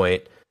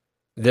standpoint,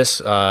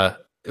 this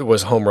it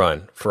was home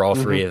run for all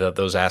three of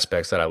those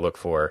aspects that I look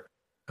for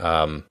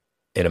in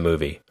a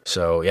movie.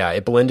 So yeah,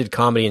 it blended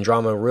comedy and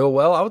drama real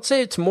well. I would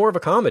say it's more of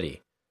a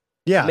comedy.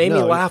 Yeah, it made me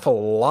laugh a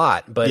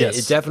lot, but yes.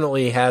 it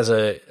definitely has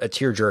a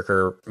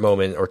tearjerker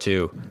moment or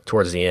two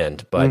towards the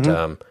end.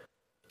 But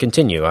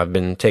continue. I've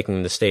been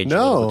taking the stage a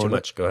little bit too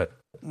much. Go ahead.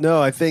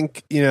 No, I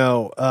think,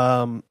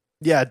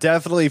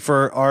 definitely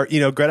for our,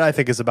 Greta, I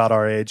think is about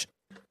our age.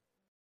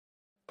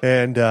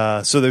 And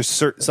so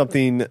there's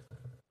something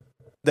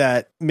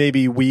that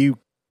maybe we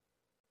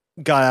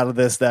got out of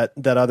this that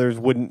others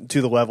wouldn't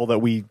to the level that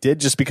we did,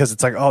 just because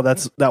it's like, oh,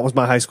 that was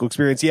my high school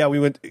experience. Yeah,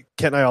 Kent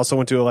and I also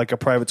went to a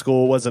private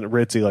school. It wasn't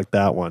ritzy like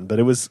that one, but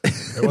it was.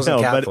 It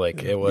wasn't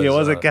Catholic. It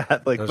wasn't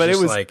Catholic, but it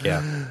was like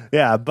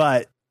yeah.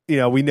 But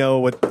we know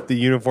what the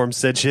uniform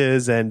stitch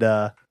is, and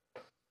for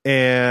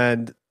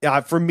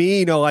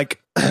me, I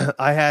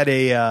had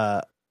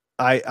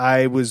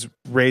I was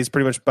raised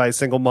pretty much by a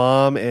single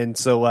mom, and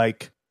so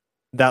that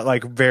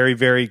very,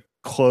 very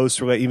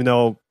close, even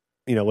though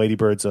Lady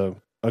Bird's a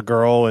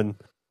girl, and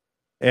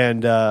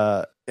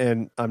I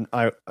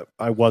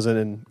wasn't,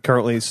 and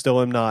currently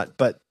still am not,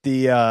 but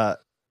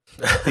but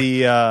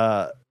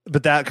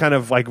that kind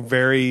of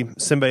very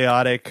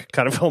symbiotic,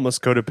 kind of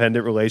almost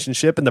codependent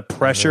relationship, and the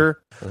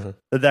pressure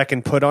that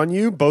can put on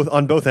you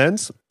on both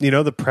ends,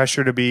 the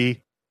pressure to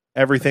be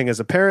everything as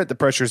a parent, the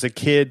pressure as a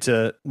kid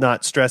to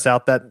not stress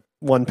out that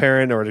one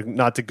parent or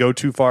not to go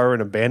too far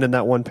and abandon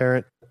that one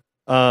parent.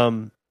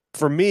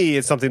 For me,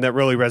 it's something that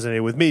really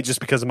resonated with me just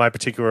because of my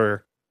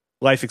particular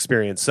life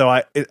experience.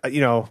 So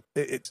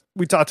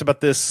we talked about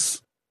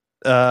this.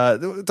 We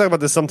talk about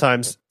this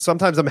sometimes.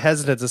 Sometimes I'm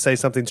hesitant to say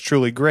something's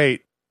truly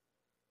great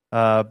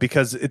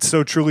because it's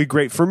so truly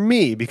great for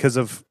me because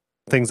of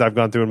things I've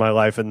gone through in my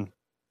life and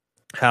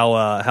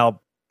how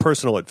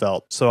personal it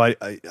felt. So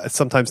I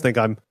sometimes think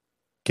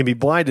can be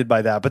blinded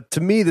by that. But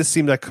to me, this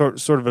seemed like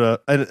sort of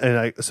and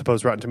I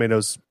suppose Rotten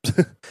Tomatoes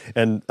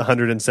and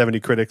 170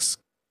 critics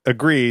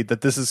agree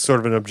that this is sort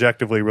of an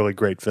objectively really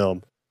great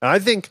film. And I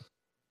think,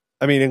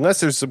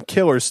 unless there's some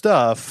killer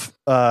stuff,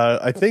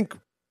 I think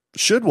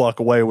should walk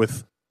away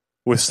with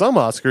some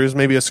Oscars,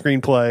 maybe a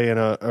screenplay and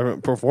a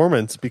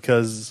performance,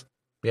 because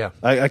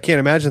I can't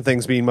imagine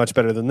things being much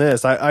better than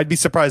this. I'd be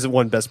surprised it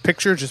won Best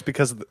Picture just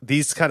because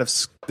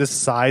this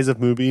size of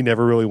movie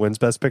never really wins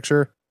Best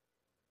Picture.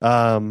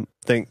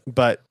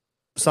 But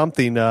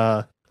something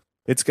I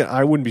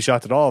wouldn't be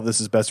shocked at all if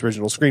this is Best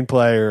Original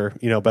Screenplay or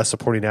Best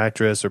Supporting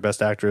Actress or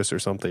Best Actress or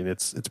something.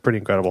 It's pretty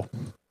incredible.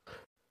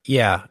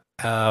 Yeah,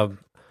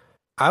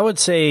 I would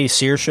say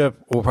Saoirse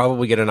will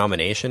probably get a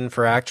nomination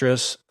for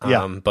actress.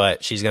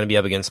 But she's going to be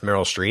up against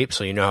Meryl Streep,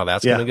 so you know how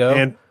that's going to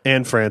go.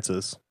 And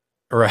Frances,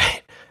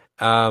 right?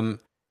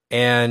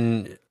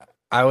 And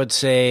I would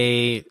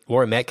say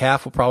Laurie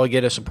Metcalf will probably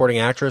get a Supporting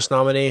Actress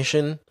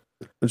nomination,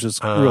 which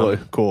is really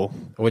cool.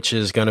 Which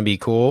is going to be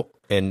cool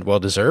and well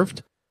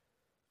deserved.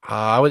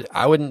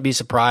 I wouldn't be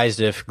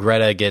surprised if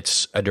Greta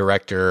gets a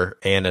director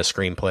and a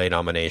screenplay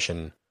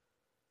nomination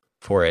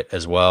for it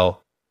as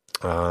well.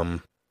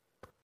 Can't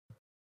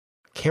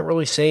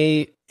really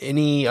say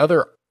any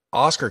other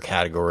Oscar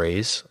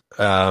categories.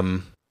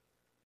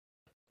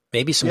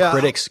 Maybe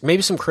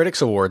some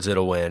critics awards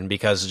it'll win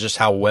because of just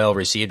how well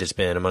received it's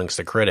been amongst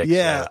the critics.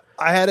 Yeah,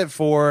 I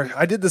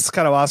did this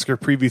kind of Oscar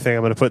preview thing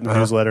I'm going to put in the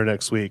newsletter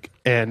next week,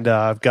 and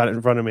I've got it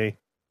in front of me.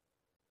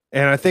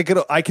 And I think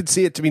I could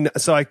see it to be,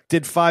 so I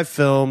did 5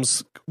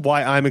 films,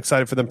 why I'm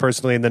excited for them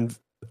personally, and then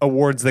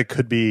awards that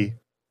could be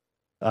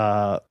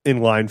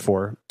in line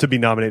to be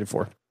nominated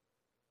for.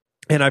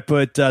 And I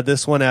put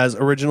this one as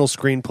original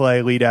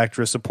screenplay, lead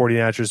actress, supporting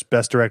actress,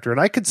 best director,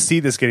 and I could see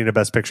this getting a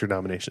best picture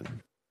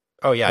nomination.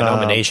 Oh yeah,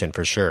 nomination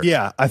for sure.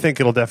 Yeah, I think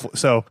it'll definitely.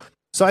 So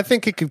I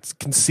think it could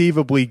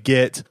conceivably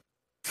get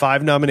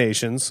 5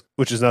 nominations,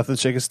 which is nothing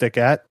to shake a stick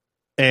at,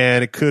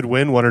 and it could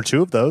win 1 or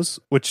 2 of those.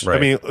 Which I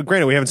mean,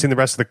 granted, we haven't seen the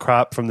rest of the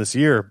crop from this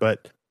year,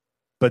 but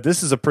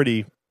this is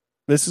going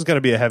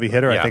to be a heavy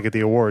hitter, I think, at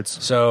the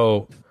awards.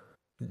 So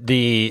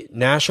the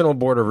National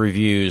Board of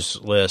Reviews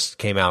list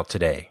came out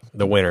today.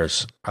 The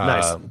winners,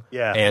 nice,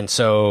 yeah, and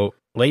so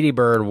Lady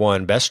Bird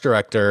won Best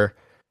Director,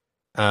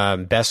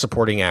 Best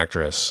Supporting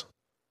Actress.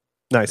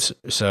 Nice.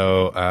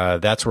 So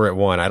that's where it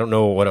won. I don't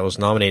know what it was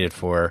nominated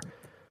for,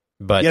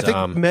 but I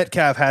think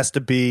Metcalf has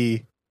to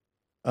be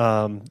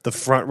the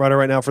front runner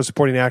right now for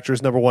supporting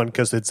actress, number 1,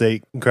 because it's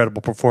a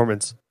incredible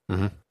performance.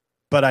 Mm-hmm.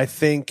 But I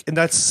think, and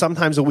that's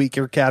sometimes a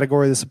weaker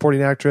category, the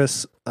supporting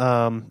actress,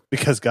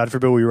 because God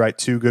forbid we write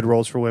 2 good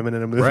roles for women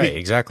in a movie. Right,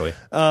 exactly.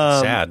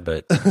 Sad,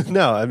 but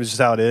no, I mean, it's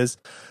just how it is.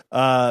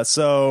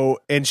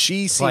 And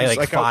she seems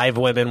like 5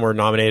 women were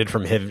nominated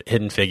from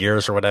Hidden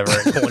Figures or whatever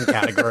in one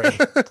category.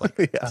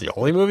 It's the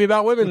only movie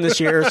about women this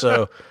year,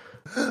 so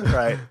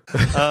right.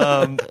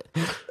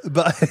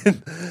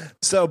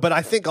 But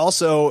I think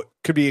also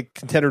could be a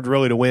contender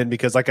really to win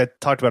because, like I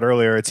talked about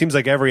earlier, it seems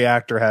like every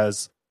actor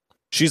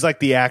she's like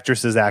the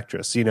actress's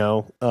actress, you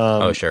know.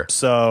 Oh sure.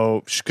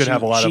 So she could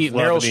have a lot of love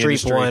Meryl in the Streep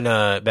industry.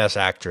 won Best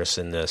Actress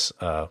in this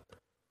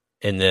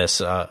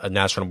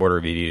National Board of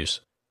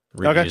Reviews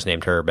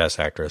named her Best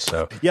Actress.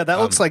 So yeah, that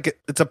looks like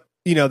it's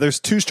there's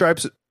 2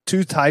 types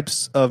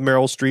of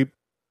Meryl Streep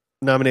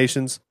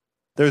nominations.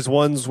 There's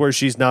ones where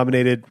she's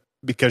nominated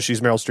because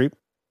she's Meryl Streep,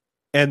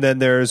 and then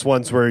there's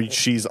ones where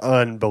she's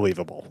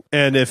unbelievable.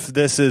 And if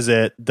this is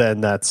it,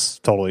 then that's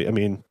totally. I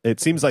mean,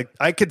 it seems like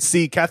I could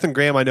see Katharine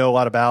Graham. I know a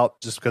lot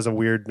about just because of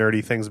weird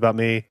nerdy things about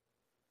me,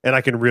 and I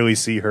can really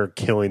see her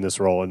killing this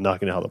role and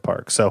knocking it out of the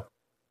park. So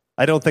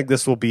I don't think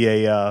this will be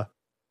a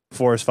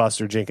Forrest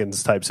Foster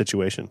Jenkins type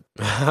situation.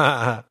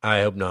 I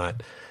hope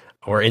not.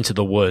 Or Into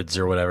the Woods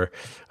or whatever.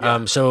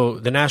 Yeah. So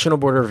the National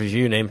Board of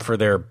Review named for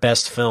their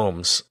best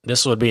films.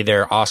 This would be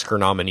their Oscar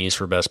nominees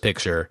for Best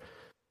Picture.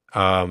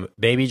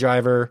 Baby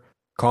Driver,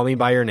 Call Me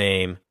By Your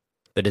Name,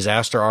 The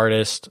Disaster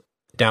Artist,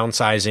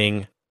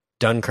 Downsizing,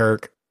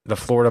 Dunkirk, The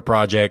Florida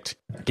Project,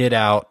 Get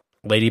Out,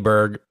 Lady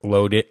Bird,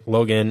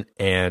 Logan,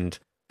 and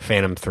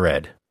Phantom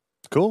Thread.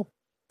 Cool.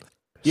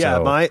 Yeah,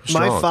 So, my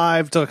strong.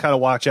 5 to kind of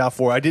watch out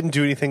for. I didn't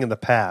do anything in the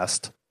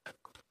past,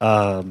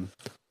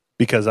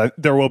 because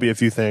there will be a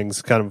few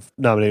things kind of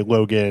nominated: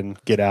 Logan,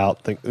 Get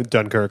Out,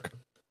 Dunkirk,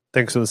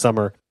 Thanks for the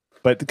Summer.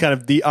 But kind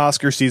of the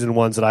Oscar season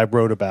ones that I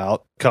wrote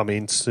about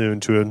coming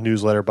soon to a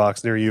newsletter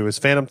box near you is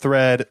Phantom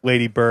Thread,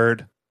 Lady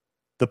Bird,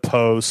 The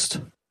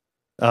Post,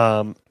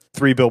 3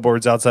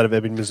 Billboards Outside of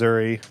Ebbing,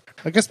 Missouri.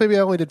 I guess maybe I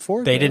only did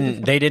 4. They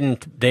didn't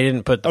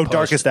put the Post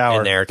Darkest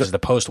Hour in there because the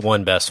Post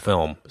won Best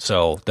Film.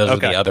 So those are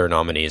the other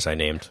nominees I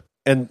named.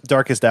 And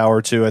Darkest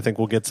Hour, too, I think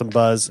will get some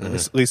buzz,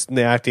 at least in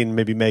the acting,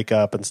 maybe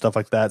makeup and stuff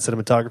like that,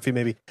 cinematography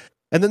maybe.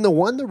 And then the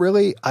one that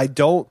really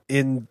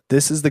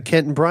this is the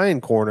Kent and Brian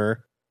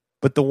corner,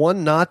 but the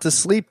one not to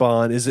sleep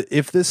on is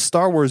if this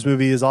Star Wars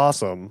movie is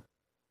awesome.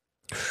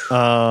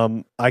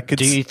 Do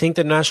you think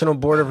the National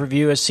Board of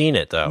Review has seen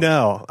it, though?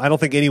 No, I don't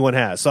think anyone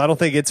has. So I don't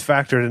think it's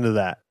factored into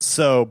that.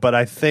 So, but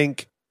I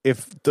think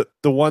if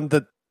the one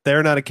that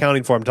they're not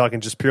accounting for, I'm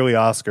talking just purely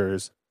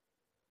Oscars.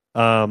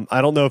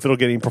 I don't know if it'll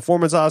get any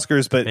performance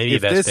Oscars, but maybe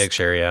Best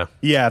Picture, yeah.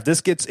 Yeah,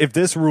 if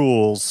this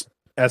rules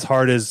as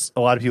hard as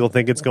a lot of people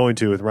think it's going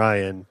to with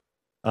Ryan,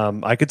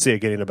 I could see it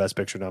getting a Best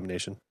Picture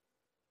nomination.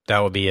 That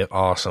would be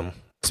awesome.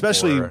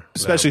 Especially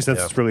since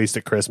it's released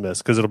at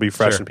Christmas, because it'll be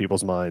fresh in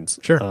people's minds.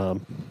 Sure.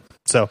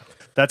 So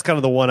that's kind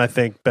of the one I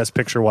think Best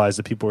Picture wise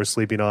that people are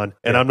sleeping on.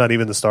 And I'm not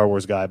even the Star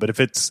Wars guy, but if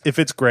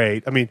it's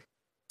great, I mean,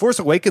 Force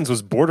Awakens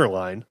was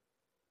borderline.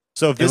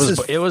 So if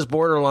it was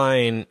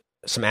borderline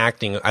some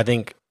acting. I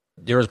think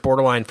there was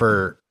borderline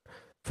for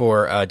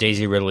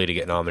Daisy Ridley to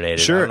get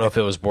nominated. Sure. I don't know if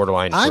it was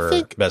borderline for Best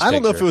Picture. I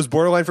don't know if it was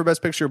borderline for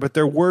Best Picture, but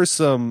there was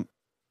some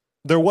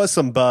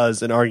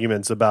buzz and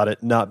arguments about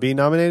it not being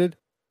nominated.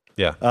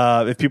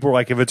 Yeah. If people were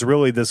like, if it's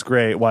really this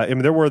great, why? I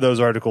mean, there were those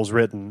articles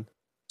written.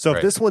 So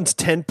if this one's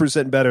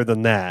 10% better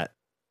than that,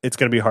 it's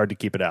going to be hard to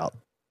keep it out.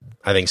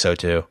 I think so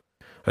too.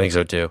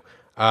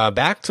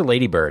 Back to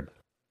Lady Bird.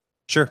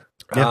 Sure.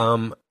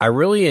 Yeah. I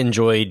really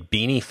enjoyed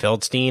Beanie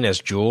Feldstein as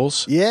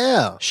Jules.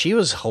 Yeah. She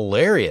was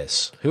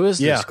hilarious. Who is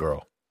this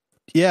girl?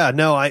 Yeah,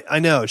 no, I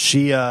know.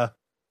 She's kind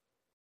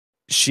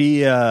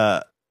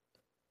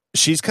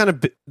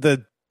of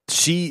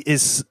she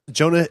is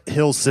Jonah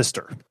Hill's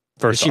sister.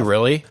 Is she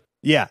really?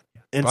 Yeah.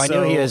 And well, I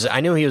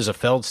knew he was a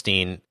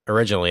Feldstein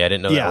originally. I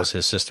didn't know that was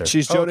his sister.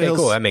 She's Jonah Hill's,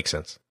 cool. That makes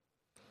sense.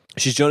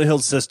 She's Jonah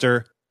Hill's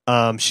sister.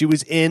 She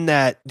was in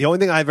that. The only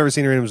thing I've ever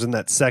seen her in was in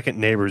that second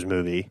Neighbors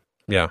movie.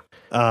 Yeah.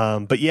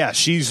 But yeah,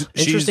 she's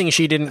interesting.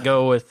 She didn't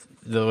go with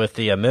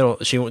the middle.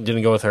 She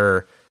didn't go with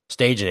her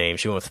stage name.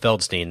 She went with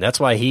Feldstein. That's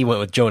why he went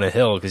with Jonah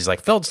Hill, because he's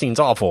like, Feldstein's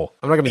awful.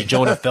 I'm not gonna be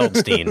Jonah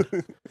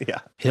Feldstein. Yeah.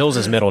 Hill's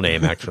his middle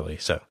name, actually.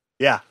 So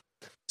yeah.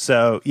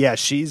 So yeah,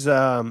 she's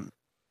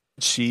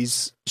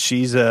his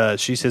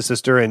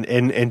sister,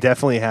 and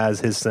definitely has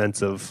his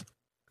sense of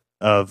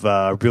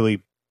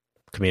really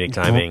comedic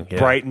timing,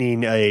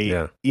 brightening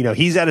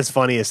he's at his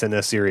funniest in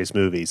a serious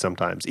movie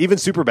sometimes. Even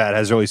Superbad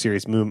has really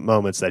serious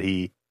moments that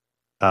he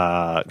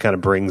kind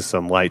of brings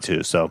some light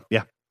to. So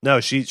yeah, no,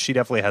 she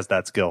definitely has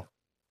that skill.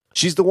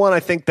 She's the one, I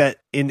think, that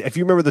if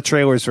you remember the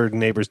trailers for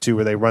Neighbors 2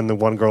 where they run the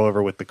one girl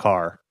over with the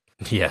car.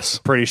 Yes.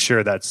 Pretty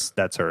sure that's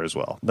her as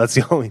well. That's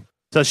the only.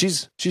 So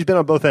she's been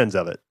on both ends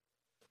of it.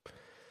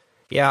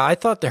 Yeah, I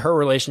thought that her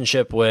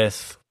relationship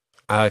with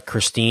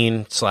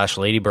Christine /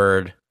 Lady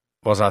Bird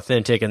was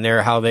authentic, and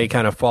how they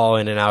kind of fall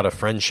in and out of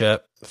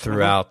friendship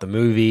throughout the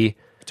movie.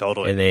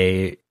 Totally. And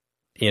they,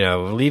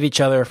 leave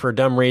each other for a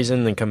dumb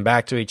reason, then come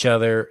back to each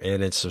other,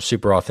 and it's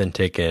super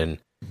authentic and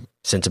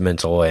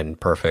sentimental and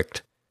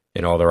perfect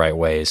in all the right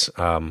ways.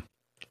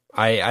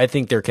 I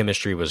think their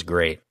chemistry was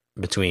great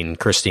between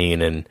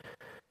Christine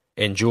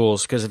and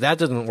Jules, because if that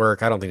doesn't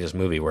work, I don't think this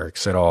movie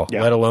works at all,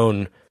 let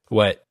alone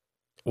what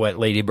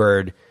Lady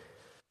Bird,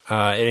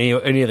 any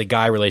of the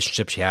guy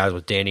relationships she has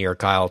with Danny or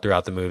Kyle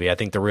throughout the movie. I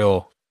think the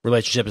real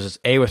relationship is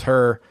A, with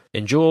her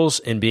and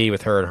Jules, and B,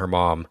 with her and her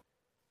mom,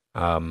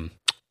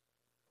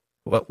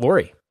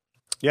 Lori.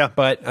 Yeah.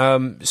 But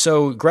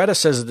so Greta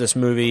says that this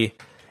movie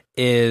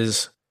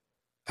is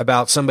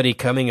about somebody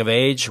coming of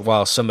age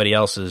while somebody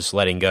else is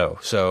letting go.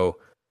 So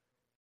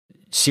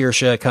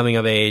Saoirse coming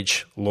of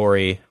age,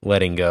 Lori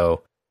letting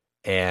go,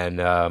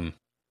 and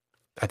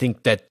I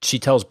think that she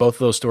tells both of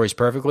those stories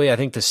perfectly. I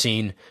think the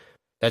scene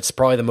that's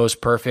probably the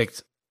most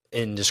perfect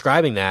in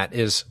describing that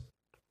is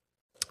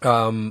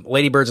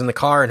Lady Bird's in the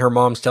car and her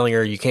mom's telling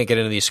her, you can't get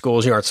into these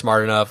schools, you aren't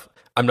smart enough,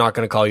 I'm not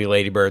going to call you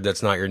Lady Bird,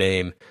 that's not your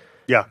name.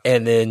 Yeah.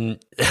 And then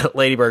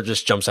Lady Bird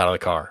just jumps out of the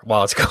car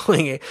while it's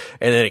going, and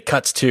then it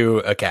cuts to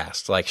a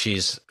cast. Like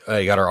she's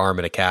got her arm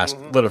in a cast,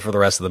 literally for the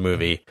rest of the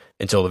movie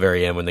until the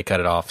very end when they cut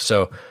it off.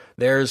 So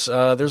there's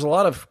a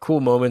lot of cool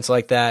moments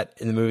like that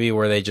in the movie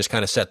where they just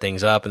kind of set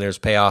things up, and there's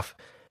payoff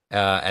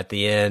at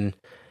the end.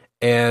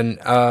 And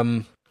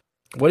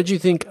what did you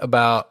think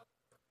about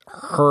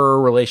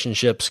her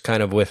relationships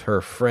kind of with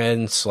her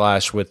friends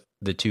 / with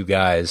the two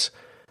guys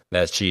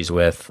that she's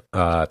with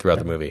throughout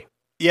the movie?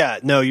 Yeah,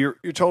 no, you're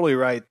totally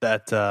right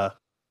that the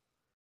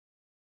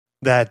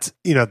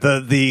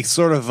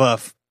sort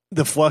of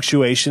the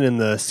fluctuation in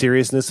the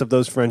seriousness of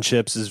those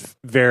friendships is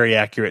very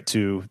accurate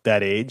to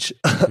that age.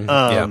 That's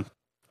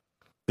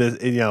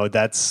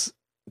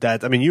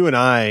that. I mean, you and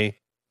I,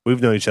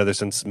 we've known each other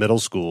since middle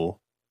school.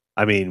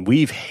 I mean,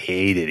 we've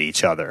hated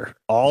each other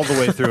all the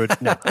way through it.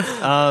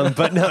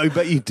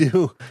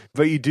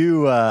 But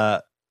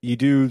you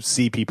do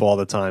see people all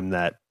the time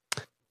that,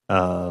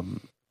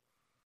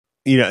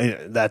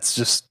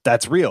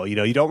 that's real.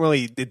 You don't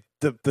really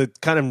the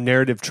kind of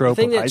narrative trope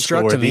of high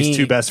school where these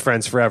two best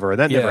friends forever, and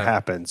that never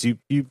happens. You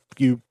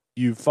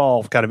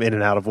fall kind of in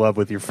and out of love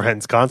with your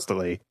friends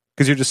constantly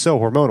because you're just so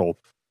hormonal.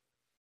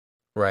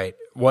 Right.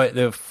 What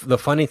the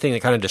funny thing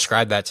that kind of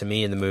described that to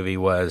me in the movie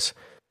was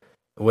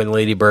when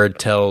Lady Bird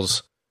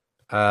tells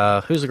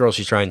who's the girl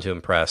she's trying to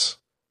impress?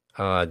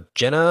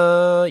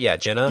 Jenna. Yeah,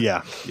 Jenna.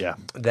 Yeah.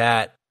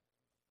 That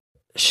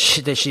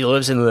she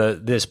lives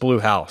in this blue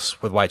house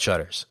with white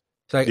shutters.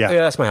 It's like, yeah,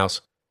 that's my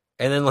house.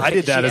 And then I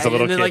did that as a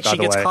little kid. And then she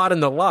gets caught in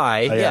the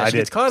lie. She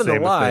gets caught in the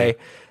lie,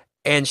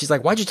 and she's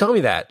like, "Why'd you tell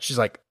me that?" She's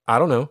like, "I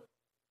don't know."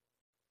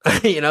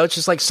 It's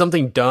just like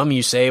something dumb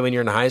you say when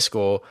you're in high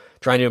school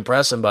trying to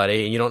impress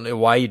somebody, and you don't know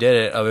why you did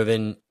it other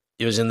than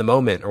it was in the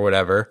moment or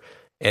whatever,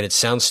 and it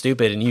sounds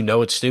stupid, and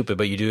it's stupid,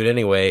 but you do it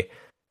anyway.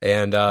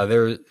 And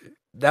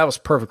that was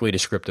perfectly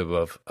descriptive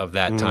of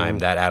that time,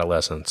 that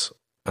adolescence.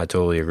 I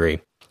totally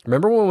agree.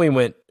 Remember when we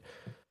went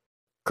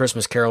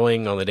Christmas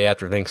caroling on the day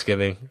after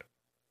Thanksgiving?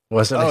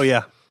 Wasn't it? Oh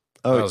yeah.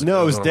 Oh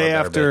no, it was day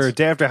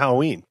after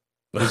Halloween.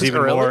 It was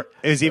even more.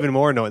 It was even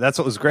more annoying. That's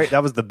what was great.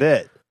 That was the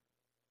bit.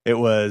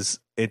 It's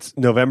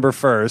November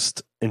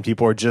 1st, and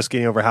people are just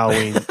getting over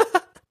Halloween,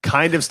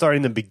 kind of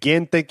starting to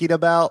begin thinking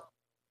about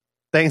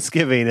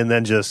Thanksgiving, and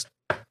then just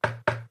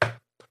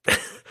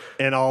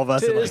and all of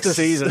us in the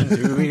season.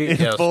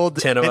 full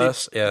 10 of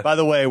us. Yeah. By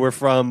the way,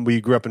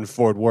 we grew up in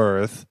Fort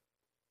Worth.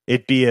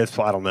 it'd be, I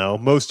don't know,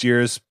 most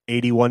years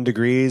 81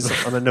 degrees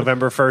on a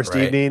November 1st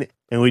Right. evening,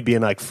 and we'd be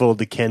in like full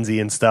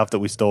Dickensian stuff that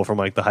we stole from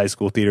like the high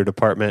school theater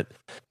department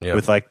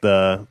with like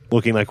the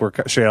looking like we're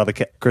straight out of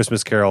the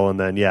Christmas Carol, and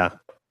then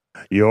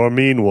you're a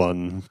mean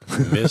one.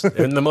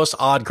 And the most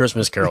odd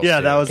Christmas carols. Yeah,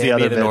 too. that was Can't the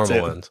other be the bit, normal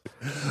too. ones.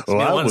 Well,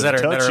 The I ones that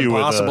would are touch you with a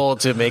impossible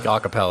to make a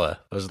cappella.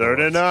 Those are the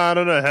ones. 39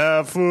 and a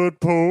half foot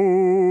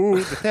pole.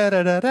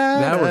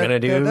 Now we're gonna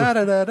do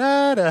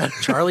do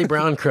Charlie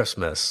Brown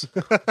Christmas.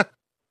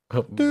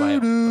 By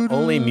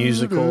only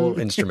musical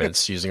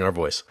instruments using our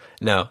voice.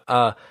 No.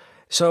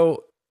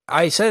 So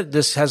I said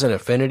this has an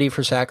affinity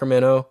for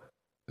Sacramento,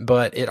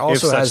 but it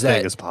also if such has thing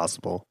that as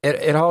possible.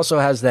 it also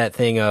has that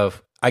thing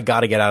of I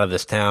got to get out of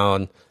this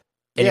town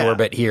anywhere Yeah.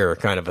 but here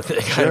kind of a kind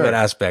of Sure. an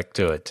aspect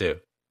to it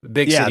too.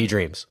 Big Yeah. city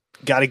dreams.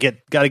 Got to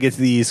get to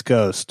the East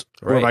Coast,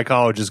 where Right. my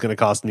college is going to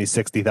cost me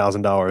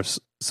 $60,000.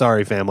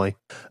 Sorry, family.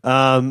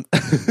 The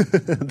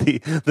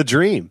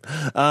dream.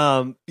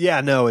 No,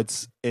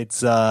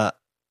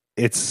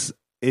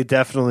 it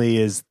definitely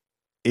is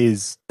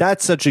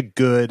that's such a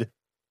good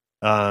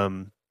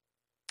kind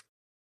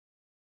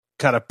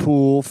of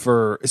pool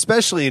for,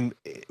 especially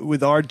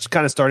with our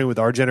kind of starting with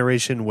our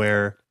generation,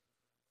 where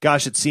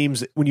gosh, it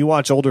seems when you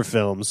watch older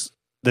films,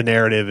 the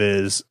narrative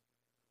is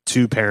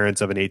two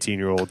parents of an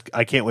 18-year-old.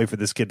 I can't wait for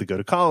this kid to go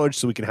to college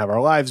so we can have our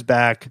lives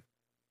back.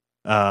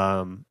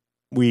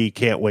 We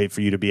can't wait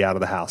for you to be out of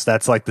the house.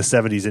 That's like the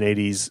 70s and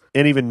 80s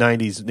and even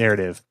 90s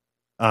narrative.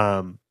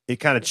 It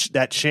kind of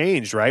that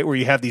changed, right? Where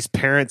you have these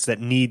parents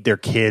that need their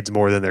kids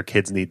more than their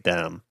kids need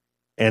them,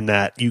 and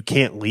that you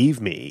can't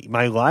leave me.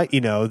 My life,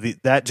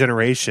 that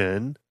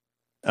generation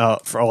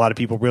for a lot of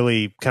people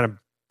really kind of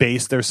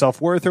base their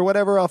self-worth or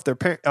whatever off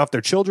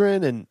their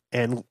children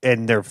and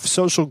their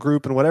social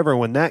group and whatever.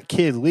 When that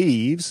kid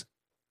leaves,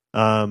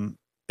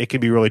 it can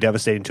be really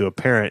devastating to a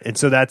parent. And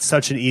so that's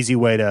such an easy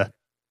way to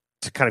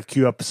kind of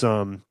cue up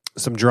some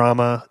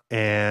drama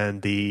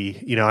and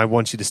I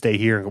want you to stay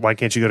here. Why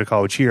can't you go to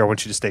college here? I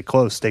want you to stay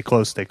close.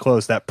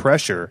 That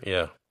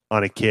pressure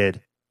on a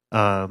kid,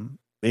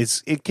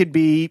 it could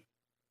be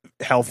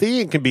healthy.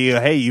 It can be,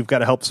 hey, you've got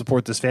to help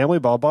support this family,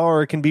 blah, blah,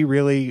 or it can be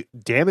really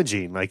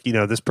damaging. Like,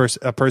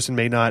 a person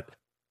may not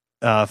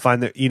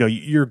find that,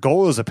 your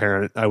goal as a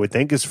parent, I would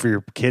think, is for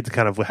your kid to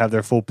kind of have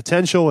their full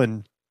potential.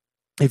 And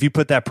if you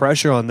put that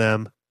pressure on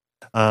them,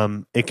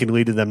 it can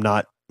lead to them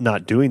not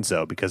doing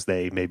so because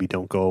they maybe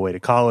don't go away to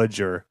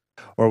college or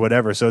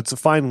whatever. So it's a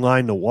fine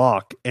line to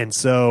walk. And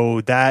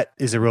so that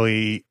is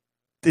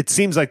it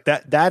seems like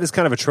that is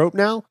kind of a trope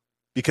now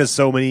because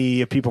so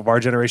many people of our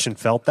generation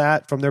felt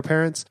that from their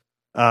parents.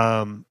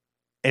 And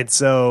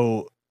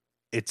so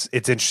it's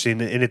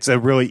interesting, and it's a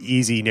really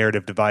easy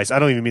narrative device. I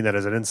don't even mean that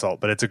as an insult,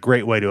 but it's a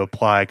great way to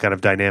apply kind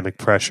of dynamic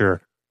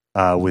pressure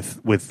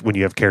with when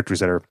you have characters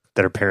that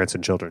are parents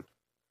and children.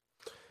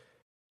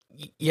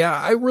 Yeah,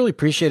 I really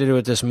appreciated it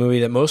with this movie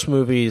that most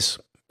movies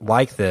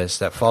like this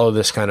that follow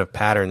this kind of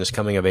pattern, this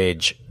coming of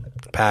age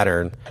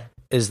pattern,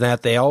 is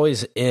that they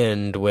always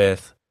end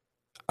with,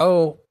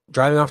 oh,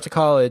 driving off to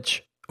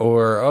college,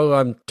 or oh,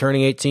 I'm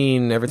turning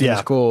 18,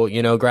 everything's cool,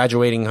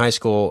 graduating high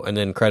school, and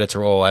then credits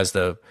roll as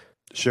the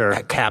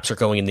caps are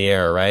going in the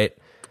air, right?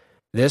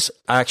 This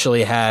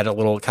actually had a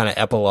little kind of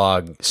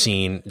epilogue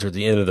scene to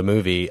the end of the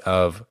movie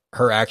of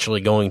her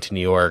actually going to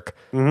New York,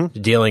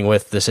 dealing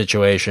with the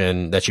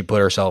situation that she put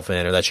herself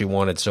in or that she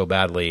wanted so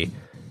badly,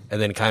 and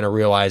then kind of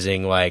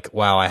realizing like,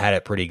 wow, I had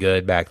it pretty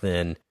good back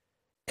then,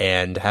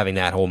 and having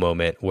that whole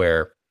moment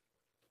where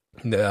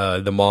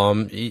the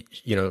mom,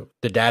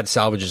 the dad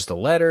salvages the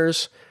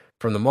letters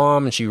from the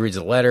mom and she reads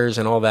the letters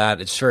and all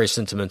that. It's very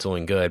sentimental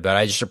and good, but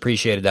I just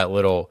appreciated that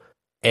little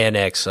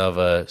annex of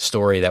a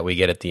story that we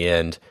get at the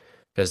end,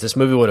 because this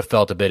movie would have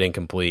felt a bit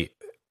incomplete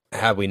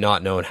had we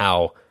not known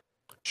how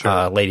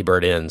Lady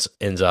Bird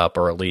ends up,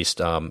 or at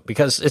least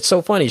because it's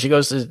so funny. She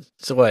goes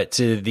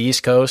to the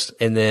East Coast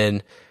and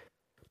then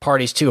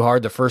parties too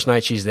hard the first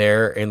night she's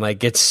there and like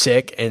gets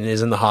sick and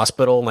is in the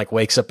hospital and like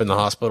wakes up in the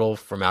hospital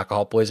from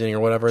alcohol poisoning or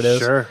whatever it is.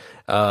 Sure.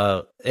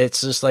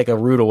 It's just like a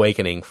rude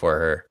awakening for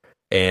her.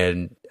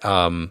 And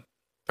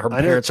her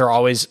parents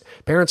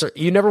are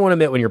you never want to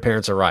admit when your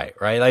parents are right?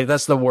 Like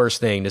that's the worst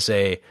thing to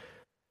say.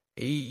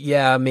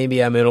 Yeah,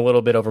 maybe I'm in a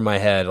little bit over my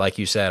head, like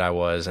you said I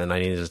was, and I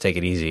needed to take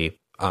it easy.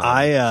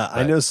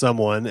 I know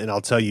someone, and I'll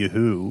tell you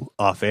who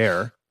off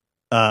air,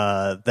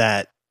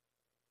 that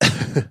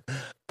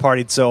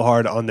partied so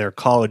hard on their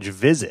college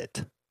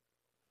visit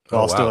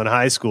while still in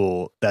high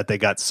school that they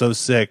got so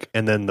sick,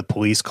 and then the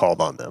police called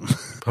on them.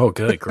 Oh,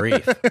 good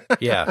grief!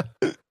 Yeah,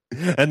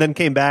 and then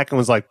came back and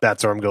was like,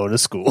 "That's where I'm going to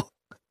school."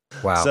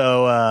 Wow.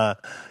 So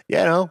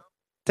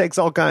takes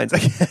all kinds, I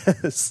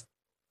guess.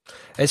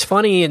 It's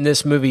funny in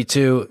this movie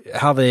too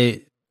how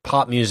the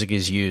pop music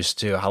is used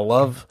too. I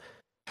love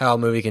how a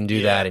movie can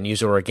do that and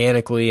use it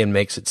organically and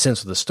makes it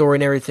sense with the story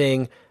and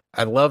everything.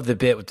 I love the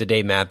bit with the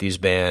Dave Matthews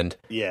Band.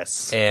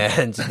 Yes.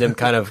 And them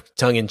kind of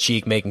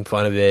tongue-in-cheek making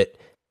fun of it.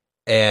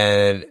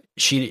 And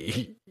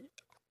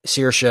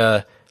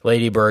Saoirse,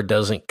 Lady Bird,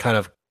 doesn't kind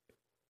of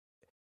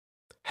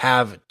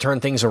have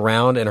turned things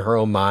around in her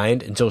own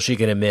mind until she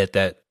can admit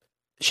that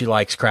she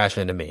likes Crash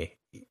Into Me.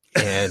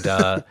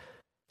 And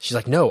she's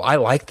like, no, I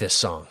like this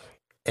song.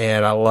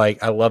 And I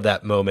love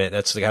that moment.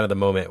 That's kind of the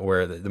moment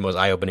where the most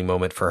eye-opening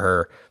moment for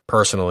her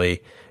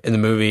personally in the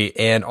movie.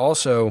 And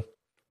also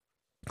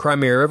Cry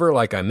Me a River,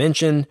 like I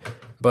mentioned,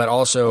 but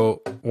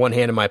also One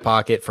Hand in My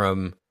Pocket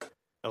from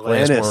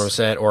Alanis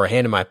Morissette, or A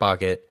Hand in My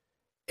Pocket.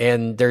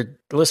 And they're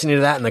listening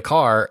to that in the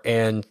car,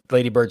 and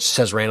Lady Bird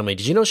says randomly,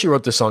 did you know she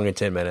wrote this song in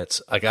 10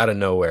 minutes? Like, out of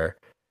nowhere.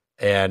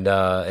 And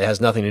it has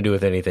nothing to do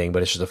with anything,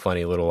 but it's just a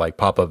funny little like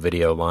pop-up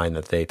video line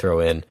that they throw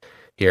in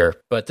here.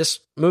 But this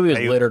movie is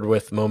littered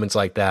with moments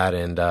like that,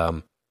 and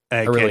I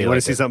really want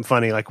to see something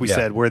funny. Like we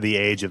said, we're the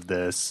age of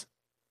this.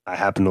 I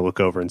happen to look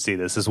over and see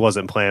this. This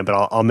wasn't planned,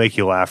 but I'll make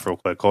you laugh real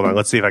quick. Hold on.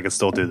 Let's see if I can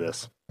still do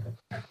this.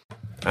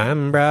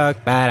 I'm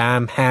broke, but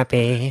I'm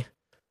happy.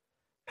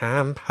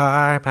 I'm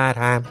poor, but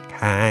I'm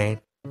kind.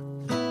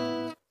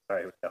 All right,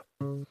 here we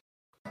go.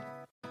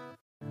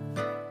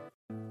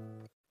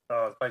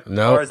 Oh, my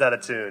guitar's out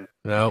of tune.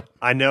 Nope.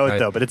 I know it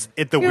though, but it's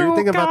the weird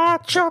thing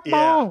about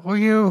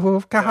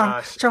you've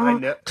got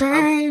your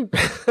dream.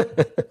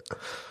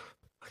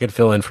 I could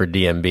fill in for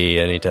DMB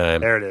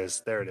anytime. There it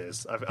is.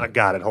 I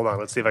got it. Hold on.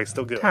 Let's see if I can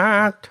still get it.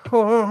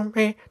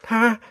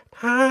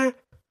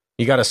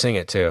 You got to sing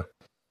it too.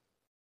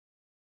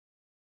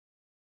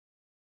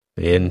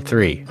 In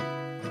 3.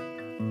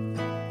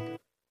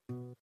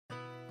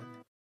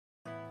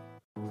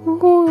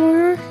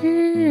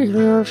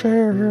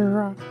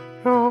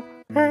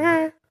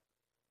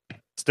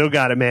 Still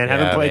got it, man.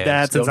 Haven't played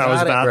that since I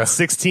was about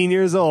 16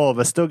 years old,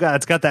 but still got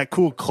it's got that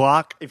cool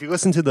clock. If you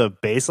listen to the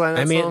bass line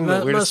of that song,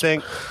 the weirdest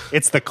thing,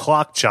 it's the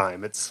clock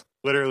chime. It's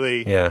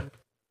literally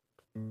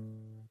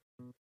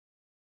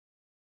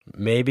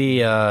Maybe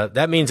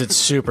that means it's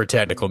super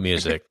technical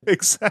music.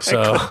 Exactly.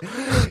 So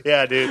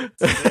yeah, dude.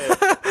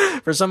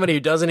 For somebody who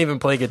doesn't even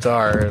play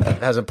guitar and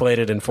hasn't played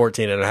it in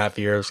 14 and a half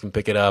years, can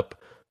pick it up.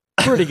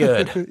 Pretty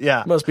good.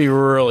 Yeah. Must be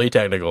really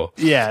technical.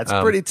 Yeah, it's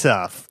pretty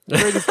tough.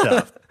 Pretty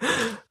tough.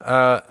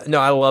 No,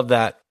 I love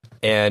that.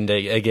 And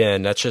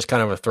again, that's just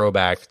kind of a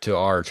throwback to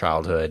our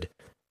childhood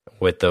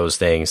with those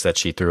things that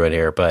she threw in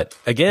here. But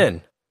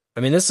again,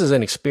 I mean, this is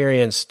an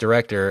experienced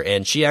director,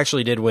 and she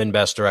actually did win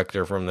Best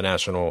Director from the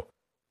National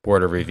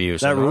Board of Review.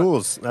 So that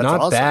rules. That's not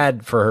awesome.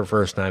 bad for her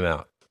first time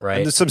out, right?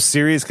 And there's some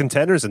serious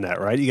contenders in that,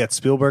 right? You got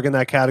Spielberg in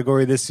that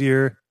category this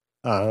year.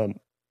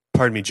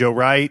 Pardon me, Joe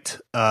Wright.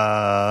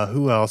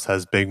 Who else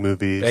has big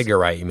movies? Edgar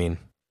Wright, you mean?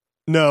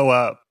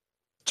 No,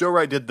 Joe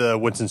Wright did the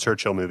Winston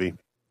Churchill movie.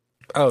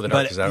 Oh, the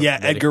Darkest Hour. Yeah,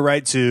 Edgar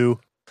Wright too.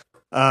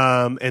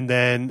 And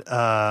then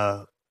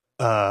PTA.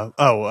 I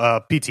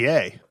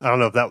don't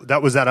know if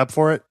that was that up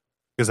for it,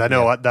 because I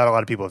know that a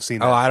lot of people have seen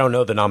that. Oh, I don't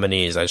know the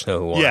nominees. I just know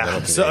who won.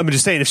 Yeah, so I'm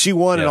just saying, if she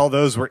won and all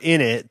those were in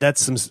it,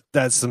 that's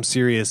some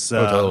serious.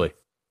 Totally.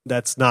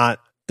 That's not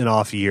an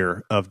off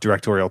year of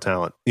directorial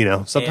talent. You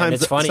know,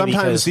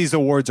 sometimes these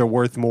awards are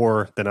worth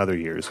more than other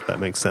years. If that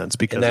makes sense.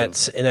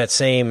 Because in that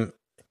same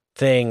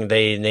thing,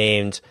 they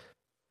named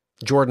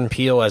Jordan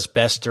Peele as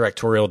best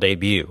directorial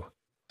debut.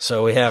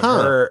 So we have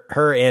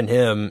her and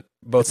him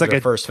both like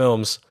their first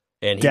films,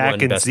 and he Dak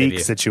won and best Zeke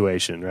debut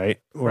situation, right?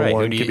 Where right.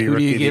 Who do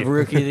you give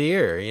Rookie of the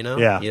Year? You know,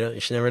 yeah. You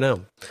should never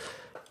know.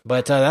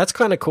 But that's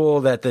kind of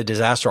cool that the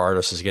Disaster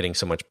Artist is getting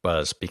so much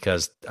buzz,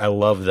 because I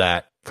love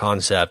that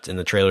concept, and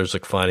the trailers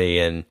look funny,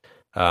 and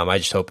I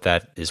just hope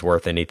that is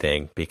worth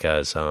anything,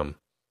 because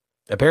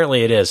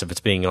apparently it is, if it's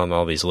being on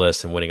all these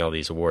lists and winning all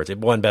these awards. It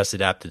won Best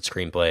Adapted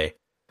Screenplay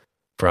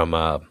from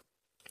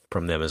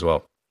them as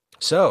well.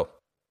 So,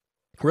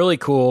 really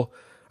cool.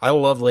 I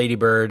love Lady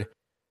Bird.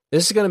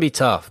 This is going to be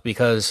tough,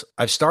 because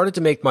I've started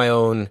to make my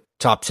own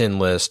top 10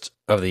 list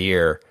of the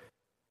year.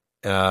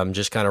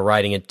 Just kind of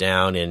writing it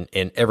down, and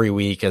every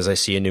week as I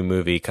see a new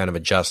movie, kind of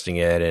adjusting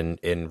it and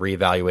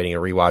reevaluating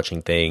and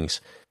rewatching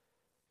things.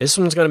 This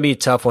one's going to be a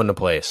tough one to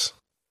place,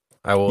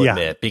 I will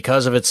admit,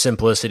 because of its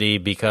simplicity,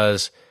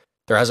 because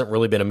there hasn't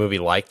really been a movie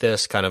like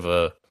this, kind of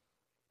a,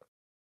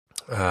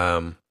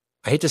 I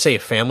hate to say a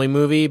family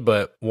movie,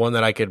 but one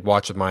that I could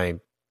watch with my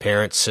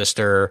parents,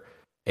 sister,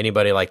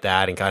 anybody like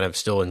that, and kind of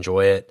still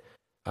enjoy it.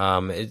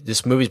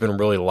 This movie's been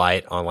really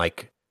light on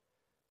like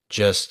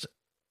just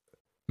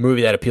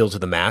movie that appeals to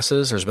the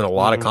masses. There's been a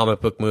lot of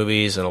comic book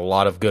movies and a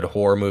lot of good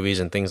horror movies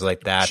and things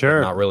like that.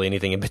 Sure. But not really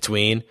anything in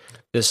between.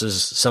 This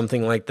is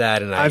something like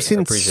that, and I've seen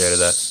appreciated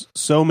that.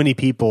 So many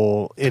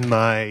people in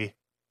my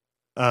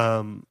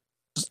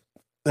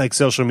like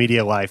social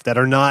media life that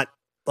are not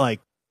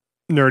like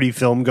nerdy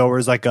film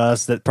goers like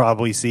us, that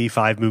probably see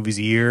 5 movies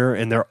a year,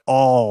 and they're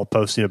all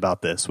posting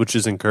about this, which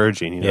is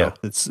encouraging. You know,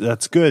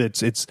 that's good.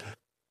 It's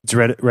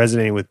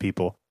resonating with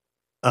people.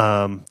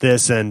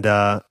 This and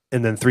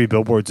then 3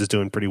 Billboards is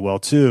doing pretty well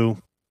too.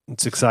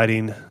 It's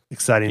exciting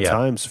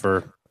times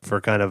for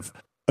kind of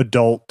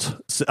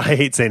adult. I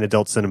hate saying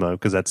adult cinema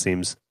because that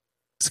seems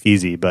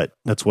skeezy, but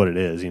that's what it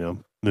is. You know,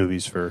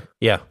 movies for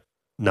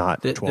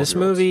not 12-year-olds. This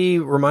movie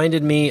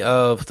reminded me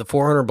of the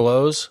 400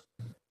 Blows,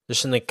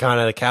 just in the kind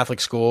of the Catholic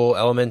school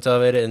element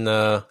of it, and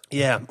the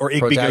or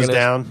Igby Goes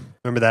Down.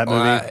 Remember that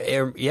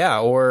movie? Yeah,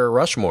 or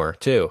Rushmore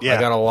too. Yeah. I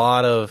got a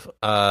lot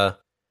of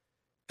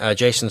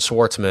Jason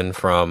Schwartzman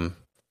from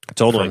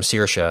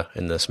Saoirse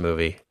in this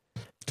movie.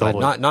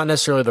 Totally. Not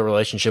necessarily the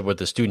relationship with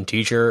the student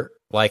teacher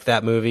like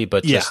that movie,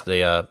 but just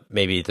the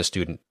maybe the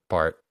student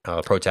part,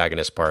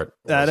 protagonist part.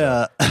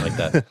 That like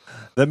that.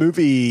 The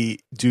movie,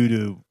 due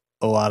to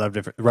a lot of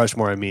different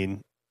Rushmore, I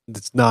mean,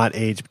 it's not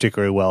aged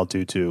particularly well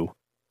due to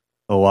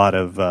a lot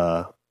of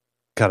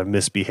kind of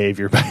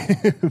misbehavior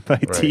by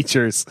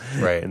teachers,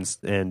 right?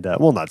 And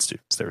well, not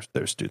students.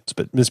 They're students,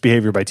 but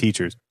misbehavior by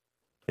teachers.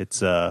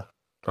 It's I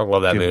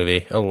love that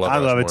movie. I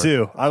love it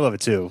too. I love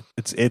it too.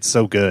 It's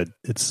so good.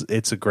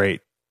 It's a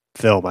great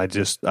film.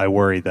 I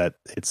worry that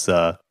it's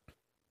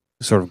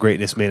sort of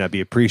greatness may not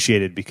be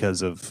appreciated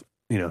because of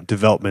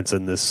developments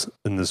in this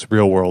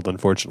real world,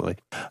 unfortunately.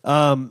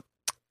 So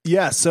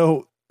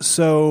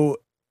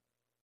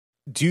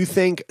do you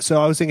think?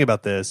 So I was thinking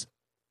about this.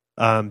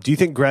 Do you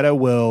think Greta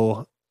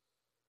will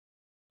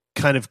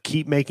kind of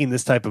keep making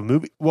this type of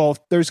movie? Well,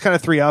 there's kind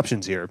of three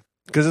options here,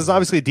 because it's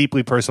obviously a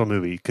deeply personal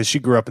movie, because she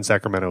grew up in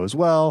Sacramento as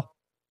well,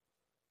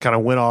 kind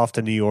of went off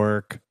to New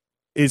York,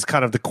 is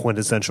kind of the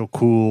quintessential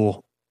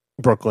cool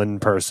Brooklyn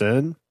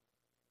person.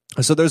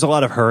 So there's a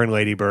lot of her and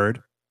Lady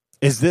Bird.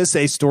 Is this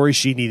a story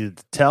she needed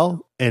to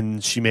tell,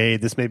 and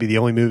this may be the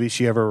only movie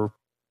she ever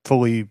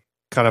fully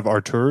kind of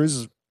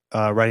auteurs,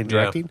 writing,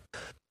 directing? Yeah.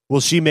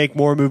 Will she make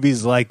more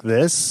movies like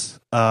this,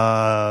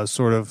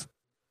 sort of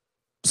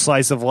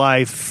slice of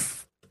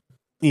life,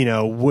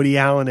 Woody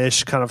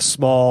Allen-ish kind of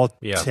small,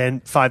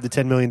 $5 to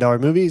 $10 million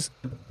movies?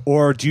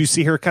 Or do you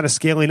see her kind of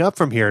scaling up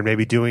from here and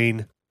maybe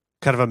doing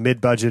kind of a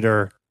mid-budget,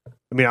 or,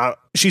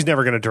 she's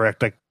never going to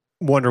direct like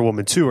Wonder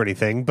Woman 2 or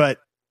anything, but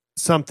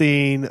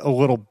something a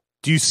little.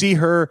 Do you see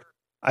her,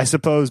 I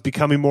suppose,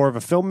 becoming more of a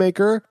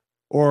filmmaker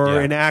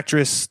or an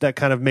actress that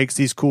kind of makes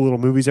these cool little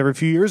movies every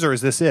few years, or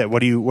is this it?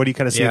 What do you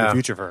kind of see in the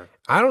future for her?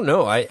 I don't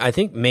know. I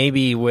think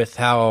maybe with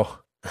how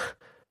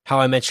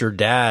I Met Your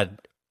Dad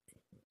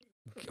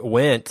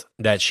went,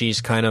 that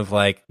she's kind of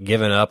like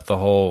given up the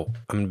whole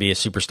I'm going to be a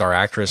superstar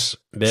actress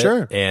bit,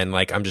 sure, and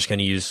like I'm just going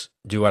to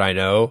do what I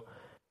know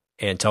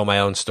and tell my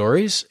own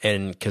stories,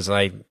 and because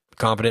I'm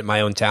confident in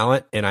my own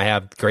talent and I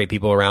have great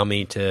people around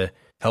me to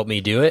help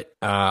me do it.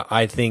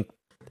 I think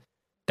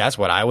that's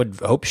what I would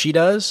hope she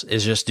does,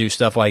 is just do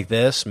stuff like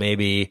this,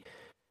 maybe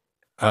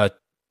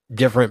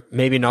different,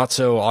 maybe not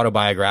so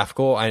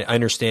autobiographical. I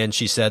understand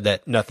she said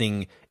that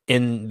nothing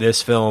in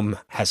this film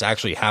has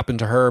actually happened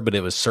to her, but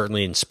it was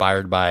certainly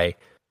inspired by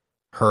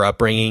her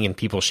upbringing and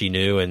people she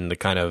knew and the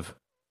kind of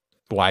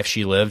life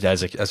she lived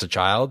as a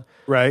child.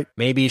 Right.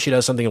 Maybe she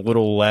does something a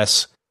little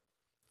less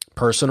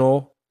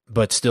personal,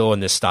 but still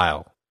in this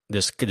style,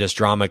 this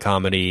drama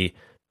comedy,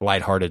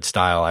 lighthearted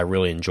style I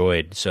really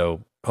enjoyed.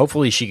 So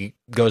hopefully she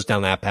goes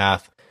down that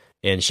path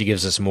and she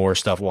gives us more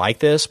stuff like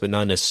this, but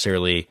not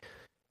necessarily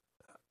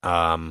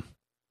about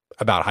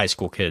high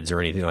school kids or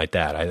anything like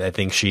that. I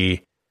think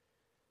she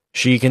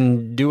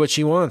can do what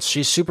she wants.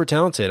 She's super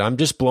talented. I'm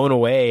just blown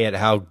away at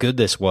how good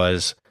this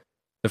was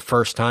the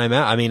first time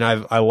out.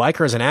 I like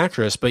her as an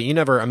actress, but you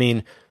never,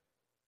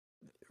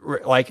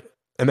 like,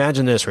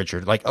 imagine this,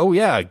 Richard. Like, oh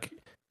yeah,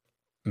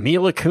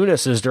 Mila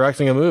Kunis is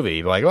directing a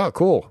movie. Like, oh,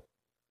 cool.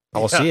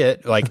 I'll see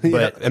it. Like,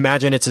 but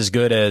imagine it's as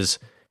good as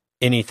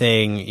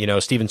anything,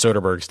 Steven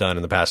Soderbergh's done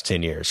in the past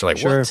 10 years. So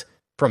like, what?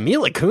 From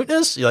Mila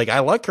Kunis? Like, I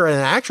like her as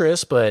an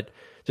actress, but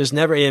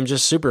I'm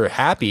just super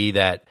happy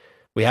that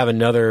we have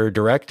another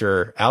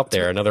director out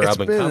there, another up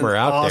and comer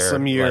out there.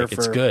 Awesome year. Like,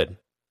 it's good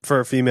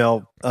for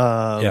female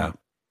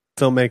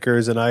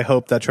filmmakers, and I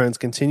hope that trend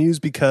continues,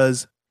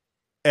 because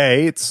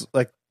it's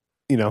like,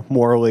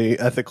 morally,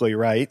 ethically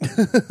right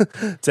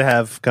to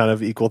have kind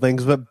of equal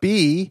things, but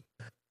B,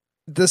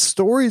 the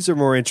stories are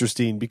more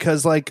interesting,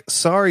 because like,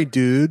 sorry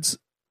dudes,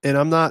 and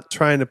I'm not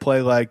trying to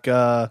play like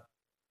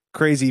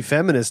crazy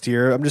feminist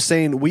here. I'm just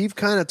saying we've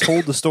kind of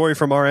told the story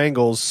from our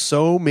angles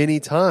so many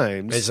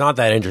times. It's not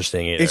that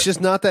interesting either. It's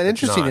just not that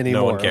interesting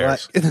anymore. No one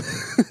cares.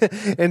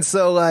 And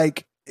so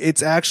like,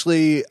 it's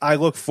actually, I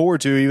look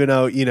forward to, even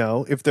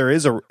though, if there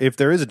is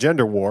a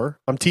gender war,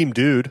 I'm team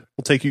dude.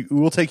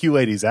 We'll take you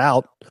ladies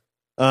out.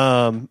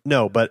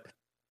 No, but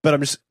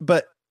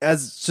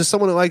as just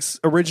someone who likes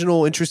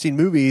original, interesting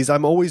movies,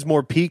 I'm always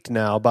more piqued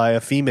now by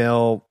a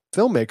female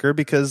filmmaker,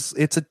 because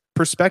it's a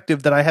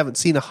perspective that I haven't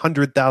seen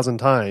 100,000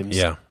 times.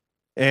 Yeah.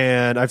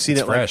 And I've seen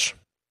it fresh. Like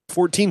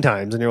 14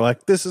 times, and you're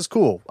like, this is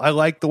cool. I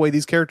like the way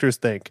these characters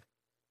think.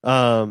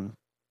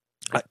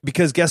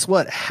 Because guess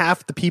what?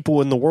 Half the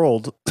people in the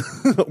world,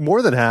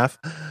 more than half,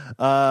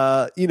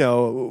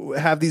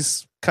 have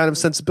these kind of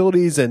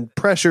sensibilities and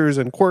pressures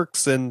and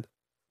quirks and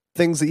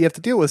things that you have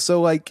to deal with. So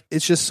like,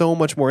 it's just so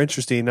much more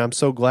interesting. I'm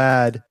so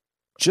glad.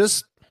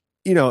 Just,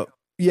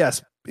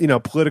 yes,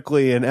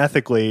 politically and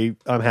ethically,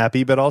 I'm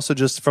happy, but also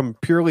just from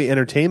purely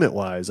entertainment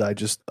wise, I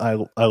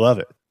love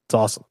it. It's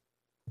awesome.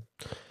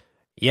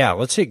 Yeah,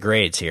 let's hit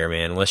grades here,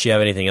 man. Unless you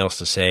have anything else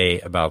to say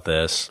about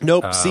this.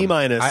 Nope, C-.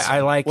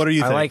 I like. What do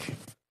you think? Like,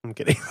 I'm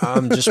kidding.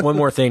 Just one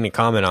more thing to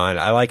comment on.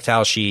 I liked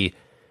how she,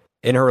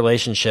 in her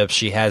relationship,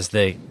 she has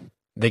the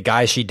the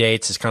guy she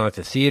dates is kind of like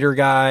the theater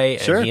guy,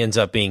 Sure. and he ends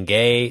up being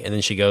gay, and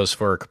then she goes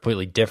for a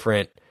completely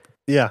different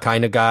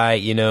kind of guy,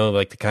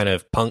 like the kind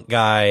of punk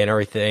guy and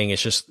everything.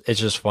 It's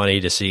just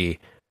funny to see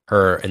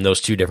her in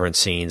those two different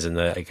scenes and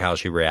like how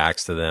she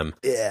reacts to them,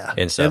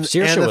 and stuff.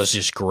 Saoirse was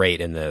just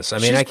great in this. I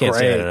mean, I can't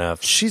say it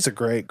enough. She's a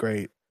great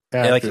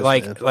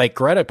actress, like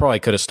Greta probably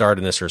could have starred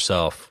in this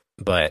herself,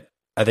 but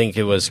I think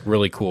it was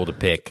really cool to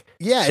pick.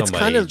 Yeah, it's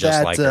kind of just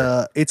that. like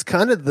her. It's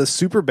kind of the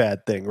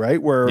Superbad thing,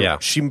 right?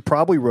 Where she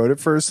probably wrote it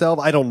for herself.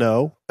 I don't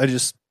know.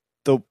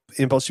 The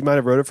impulse, she might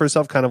have wrote it for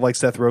herself, kind of like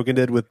Seth Rogen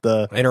did with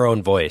in her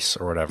own voice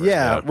or whatever.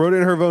 Yeah, wrote it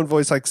in her own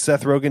voice, like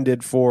Seth Rogen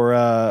did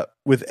for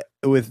with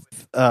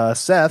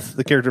Seth,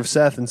 the character of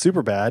Seth in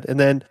Superbad, and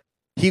then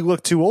he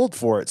looked too old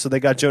for it, so they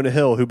got Jonah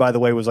Hill, who by the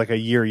way was like a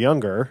year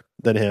younger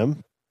than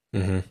him,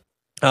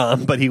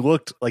 but he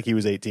looked like he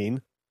was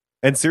 18.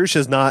 And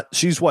Saoirse's not;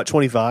 she's what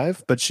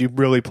 25, but she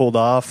really pulled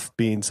off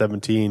being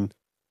 17.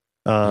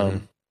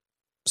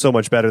 So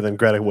much better than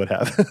Greta would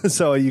have.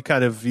 So you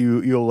kind of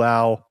you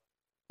allow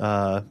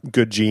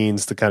good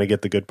genes to kind of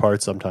get the good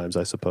parts sometimes,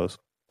 I suppose.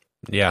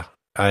 Yeah,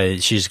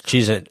 she's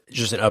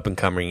just an up and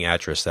coming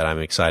actress that I'm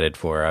excited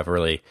for. I've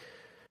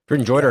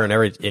enjoyed her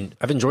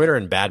I've enjoyed her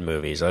in bad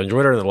movies. I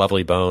enjoyed her in The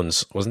Lovely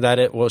Bones. Wasn't that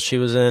it? What she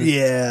was in?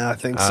 Yeah, I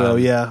think so.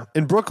 Yeah,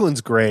 and Brooklyn's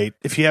great.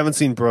 If you haven't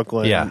seen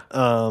Brooklyn,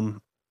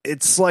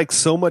 it's like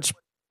so much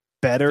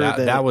better.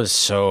 That was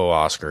so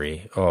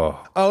Oscar-y.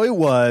 Oh, it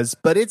was,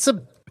 but it's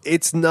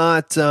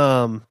not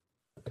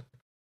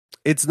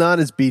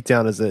as beat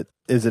down as it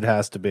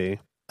has to be.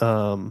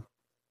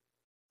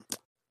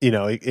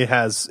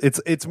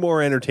 It's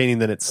more entertaining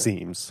than it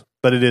seems,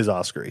 but it is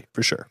Oscar-y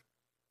for sure.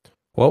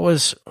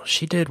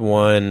 She did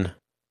one?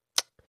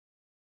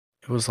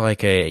 It was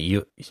like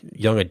a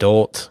young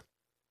adult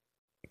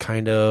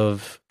kind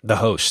of The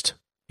Host.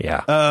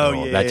 Yeah.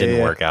 That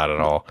didn't work out at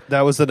all.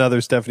 That was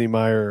another Stephanie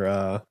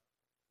Meyer.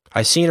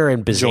 I seen her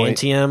in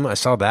Byzantium. I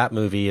saw that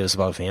movie. It was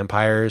about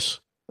vampires.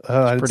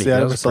 Oh, I didn't see.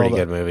 That was a pretty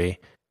good movie.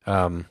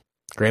 Grand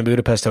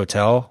Budapest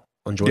Hotel.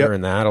 Enjoyed her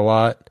in that a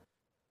lot.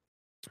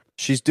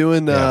 She's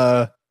doing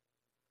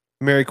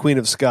Mary Queen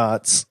of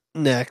Scots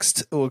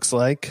next, it looks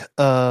like,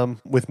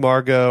 with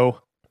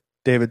Margot,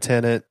 David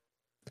Tennant.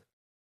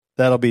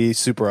 That'll be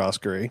super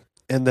Oscar-y.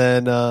 And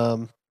then,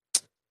 and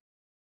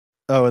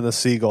the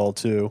Seagull,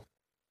 too.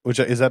 Which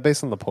is that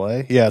based on the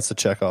play? Yeah, it's a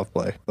Chekhov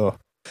play.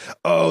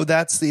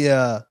 That's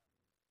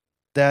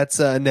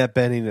Annette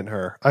Bening and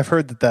her. I've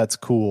heard that's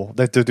cool.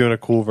 That they're doing a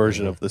cool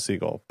version of the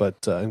Seagull,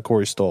 and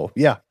Corey Stoll.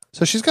 Yeah,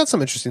 so she's got some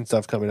interesting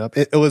stuff coming up.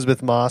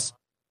 Elizabeth Moss,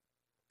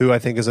 who I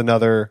think is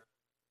another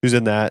who's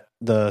in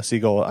the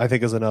Seagull. I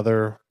think is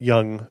another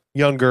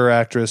younger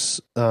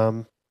actress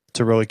to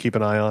really keep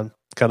an eye on.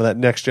 Kind of that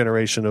next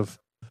generation of.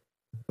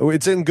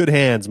 It's in good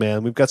hands,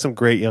 man. We've got some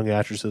great young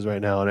actresses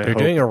right now. And they're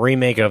doing a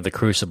remake of The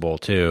Crucible,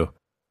 too.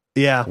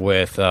 Yeah.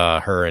 With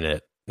her in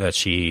it that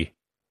she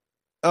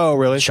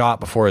really? Shot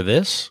before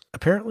this,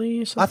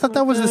 apparently. I thought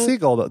that was The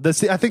Seagull, though.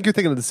 I think you're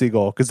thinking of The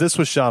Seagull, because this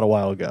was shot a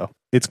while ago.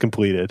 It's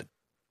completed.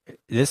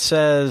 This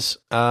says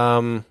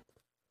Gerwig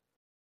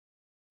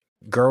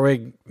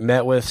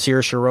met with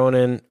Saoirse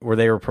Ronan where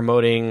they were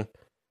promoting,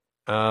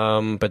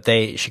 but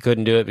she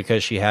couldn't do it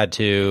because she had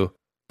to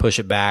push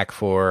it back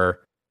for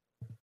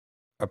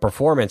a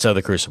performance of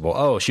The Crucible.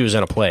 Oh, she was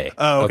in a play.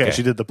 Oh, okay.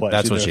 She did the play.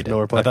 That's what she did.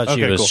 I thought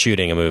she was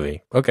shooting a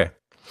movie. Okay.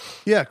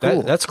 Yeah,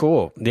 cool. That's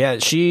cool. Yeah,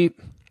 she's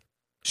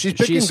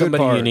somebody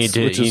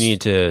parts, you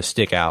need to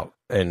stick out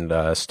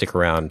and stick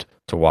around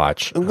to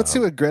watch. And let's see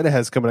what Greta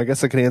has coming. I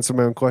guess I can answer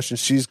my own question.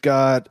 She's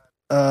got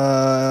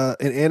an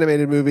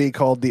animated movie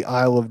called The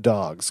Isle of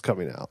Dogs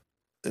coming out.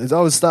 It's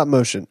always stop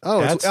motion.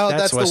 That's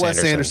the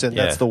Wes Anderson.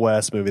 Yeah. That's the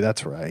Wes movie.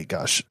 That's right.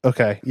 Gosh.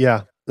 Okay.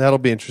 Yeah. That'll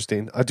be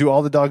interesting. Do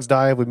all the dogs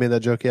die? Have we made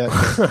that joke yet?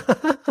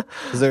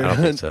 Is there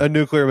a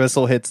nuclear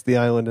missile hits the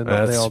island and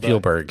they all die?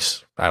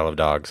 Spielberg's Isle of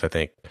Dogs, I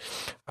think.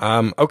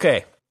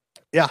 Okay.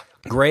 Yeah.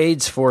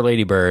 Grades for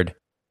Lady Bird.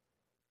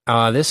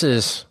 This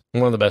is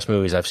one of the best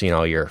movies I've seen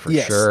all year for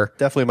sure.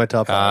 Definitely my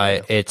top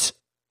 5. It's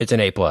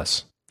an A+.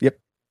 Yep.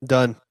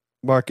 Done.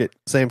 Mark it.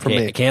 Same for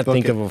me. I can't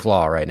think of a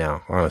flaw right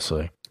now,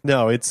 honestly.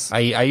 No, it's...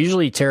 I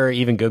usually tear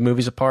even good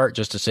movies apart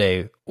just to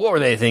say, what were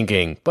they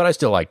thinking? But I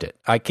still liked it.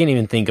 I can't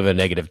even think of a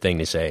negative thing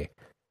to say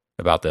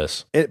about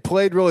this. It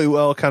played really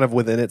well kind of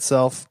within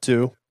itself,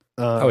 too.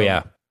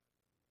 Yeah.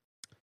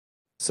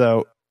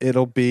 So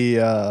it'll be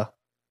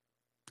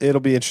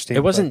interesting.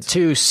 It wasn't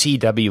too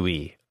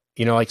CW-y.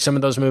 You know, like some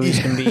of those movies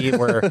can be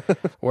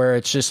where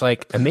it's just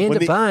like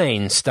Amanda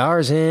Bynes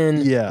stars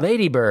in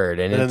Lady Bird.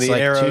 And then it's the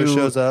like arrow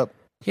shows up.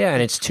 Yeah,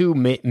 and it's too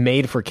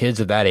made for kids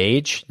of that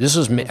age. This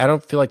was I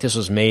don't feel like this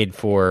was made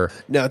for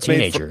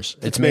teenagers.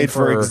 It's made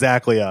for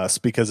exactly us,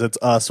 because it's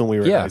us when we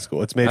were in high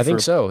school. It's made I think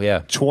so,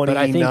 yeah. 29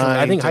 but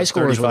I think high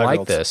schoolers would like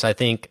olds. this. I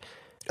think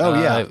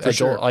for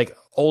sure. Like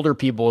older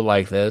people would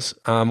like this.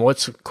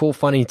 What's cool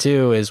funny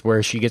too is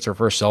where she gets her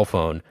first cell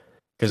phone,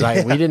 because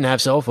we didn't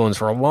have cell phones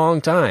for a long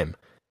time.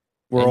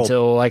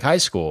 Until like high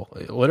school,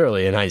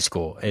 literally in high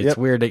school. It's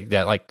weird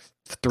that like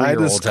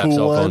 3-year-olds have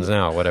cell phones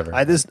now, whatever.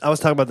 I was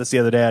talking about this the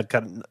other day. I'd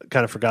kind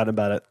of forgotten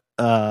about it.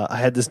 I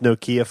had this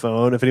Nokia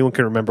phone. If anyone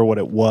can remember what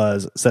it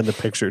was, send a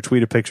picture,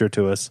 tweet a picture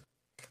to us.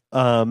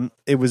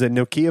 It was a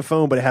Nokia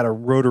phone, but it had a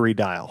rotary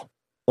dial.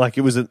 Like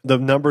it was the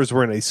numbers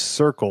were in a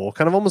circle,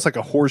 kind of almost like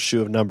a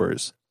horseshoe of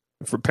numbers.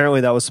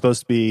 Apparently, that was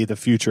supposed to be the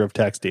future of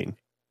texting.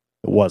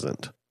 It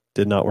wasn't.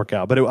 Did not work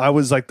out. But I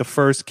was like the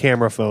first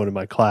camera phone in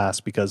my class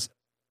because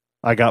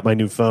I got my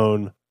new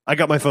phone. I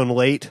got my phone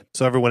late,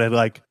 so everyone had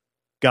like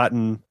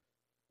gotten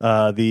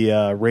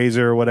the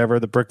Razor or whatever,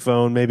 the brick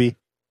phone maybe.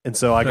 And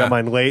so I got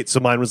mine late. So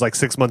mine was like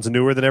 6 months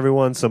newer than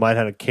everyone. So mine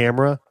had a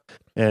camera,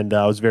 and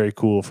I was very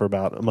cool for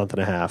about a month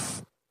and a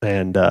half.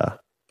 And the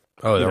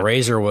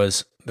Razor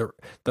was the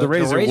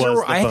Razor.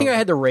 Was I think I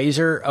had the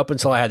Razor up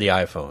until I had the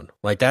iPhone.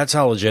 Like that's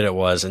how legit it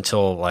was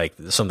until like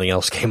something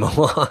else came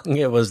along.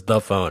 It was the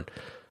phone,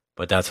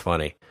 but that's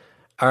funny.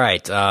 All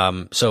right,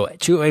 so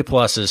 2 A+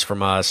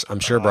 from us. I'm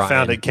sure Brian I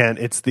found it, Kent.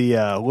 It's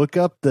the look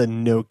up the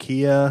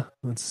Nokia.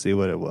 Let's see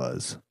what it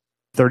was.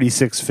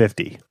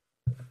 3650.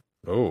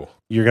 Oh,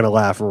 you're gonna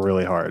laugh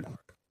really hard.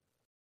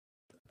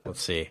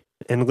 Let's see.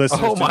 And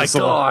listeners, oh my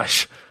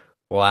gosh.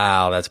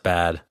 Wow, that's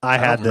bad. I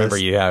don't remember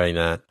you having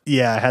that.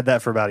 Yeah, I had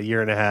that for about a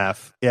year and a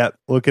half. Yep,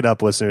 look it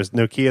up, listeners.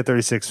 Nokia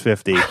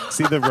 3650.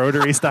 See the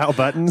rotary style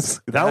buttons?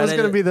 That was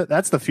going to be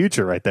that's the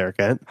future right there,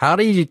 Kent. How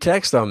do you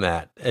text on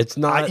that? It's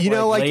not.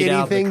 Like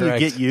anything, you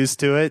get used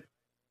to it.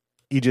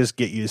 You just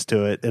get used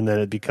to it, and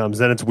then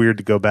it's weird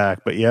to go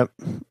back. But yep,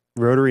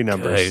 rotary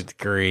numbers. Good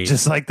grief.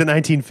 Just like the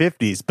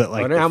 1950s, but like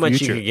I wonder how much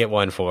you could get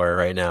one for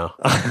right now.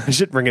 I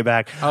should bring it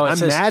back. Oh, I'm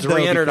mad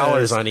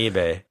 $300 on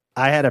eBay.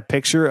 I had a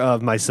picture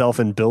of myself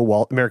and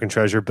American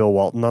Treasure, Bill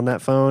Walton on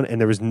that phone, and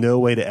there was no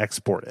way to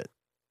export it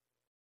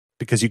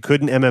because you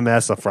couldn't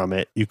MMS from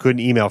it, you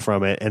couldn't email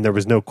from it, and there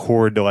was no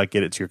cord to like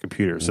get it to your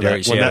computer. So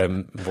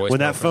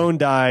when that phone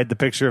died, the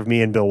picture of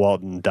me and Bill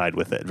Walton died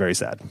with it. Very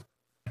sad.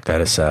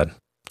 That is sad.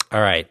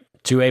 All right,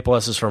 2 A+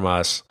 from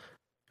us.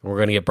 We're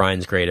gonna get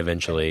Brian's grade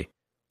eventually,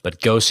 but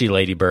go see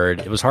Lady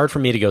Bird. It was hard for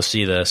me to go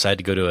see this. I had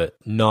to go to a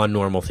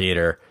non-normal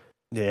theater.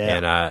 Yeah,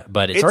 and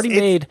but it's already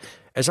made.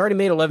 It's already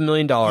made $11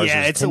 million.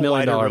 Yeah, it's a $10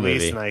 million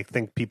release, movie. and I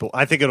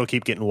think it'll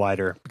keep getting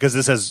wider because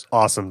this has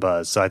awesome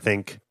buzz. So I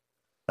think,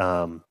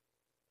 and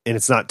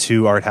it's not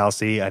too art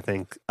housey. I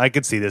think I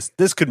could see this.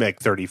 This could make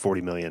 30,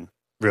 40 million,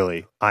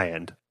 really high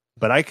end.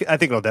 But I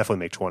think it'll definitely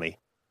make 20.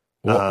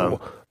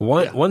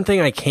 One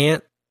thing I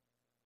can't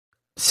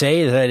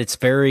say is that it's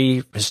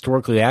very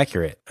historically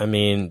accurate. I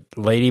mean,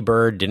 Lady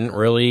Bird didn't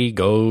really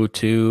go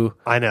to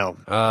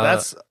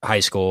that's high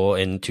school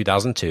in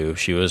 2002.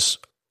 She was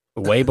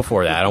way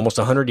before that, almost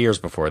 100 years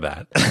before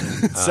that.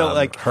 So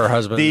like her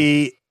husband.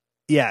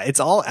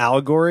 It's all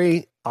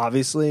allegory,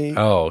 obviously.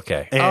 Oh,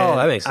 okay. And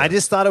that makes sense. I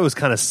just thought it was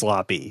kind of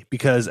sloppy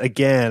because,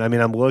 again, I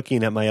mean, I'm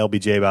looking at my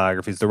LBJ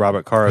biographies, the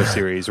Robert Caro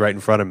series, right in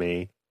front of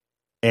me,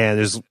 and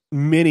there's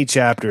many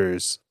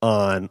chapters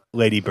on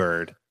Lady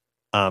Bird.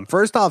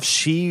 First off,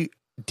 she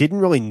didn't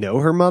really know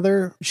her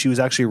mother. She was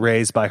actually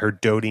raised by her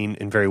doting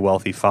and very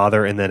wealthy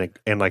father, and then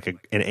an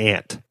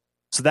aunt.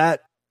 So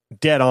that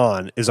dead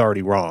on is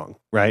already wrong,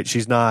 right?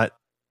 She's not.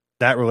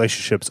 That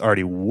relationship's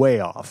already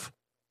way off.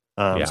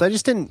 So I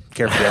just didn't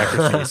care for the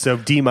accuracy. So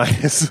D-.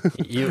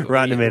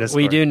 Rotten Tomatoes.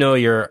 We do know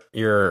you're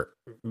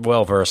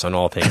well versed on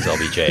all things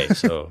LBJ.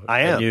 So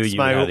I am. It's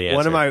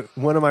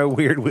one of my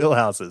weird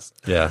wheelhouses.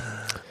 Yeah.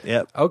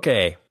 Yep.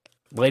 Okay.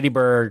 Lady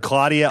Bird.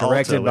 Claudia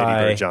directed Alto, by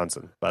Lady Bird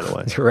Johnson, by the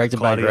way. Directed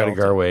Claudia by Greta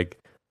Gerwig,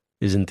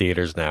 is in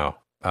theaters now.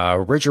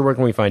 Richard, where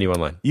can we find you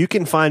online? You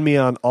can find me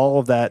on all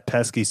of that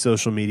pesky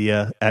social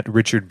media at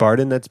Richard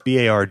Bardon. That's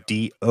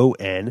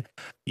Bardon.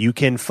 You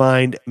can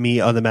find me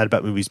on the Mad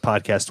About Movies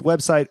podcast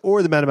website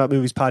or the Mad About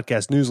Movies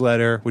podcast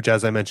newsletter, which,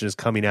 as I mentioned, is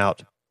coming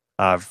out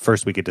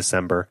first week of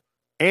December.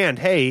 And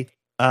hey,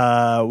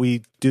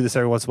 we do this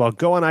every once in a while.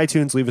 Go on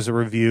iTunes, leave us a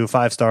review,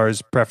 5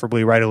 stars,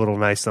 preferably write a little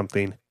nice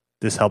something.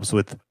 This helps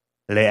with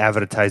les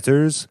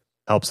advertisers,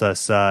 helps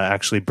us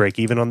actually break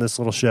even on this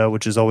little show,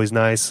 which is always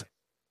nice.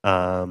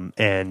 So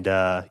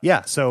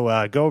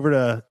go over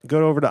to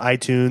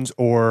iTunes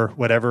or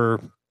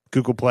whatever,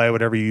 Google Play,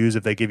 whatever you use.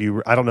 If they give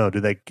you, I don't know, do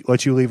they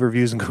let you leave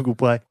reviews in Google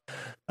Play?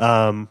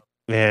 And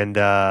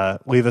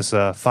leave us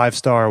a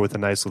 5-star with a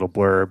nice little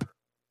blurb.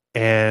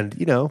 And,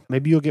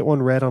 maybe you'll get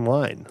one read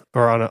online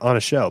or on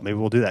a show. Maybe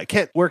we'll do that.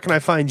 Kent, where can I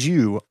find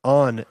you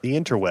on the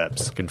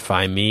interwebs? You can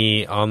find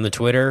me on the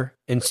Twitter,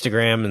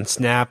 Instagram, and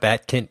Snap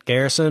at Kent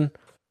Garrison.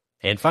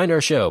 And find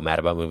our show,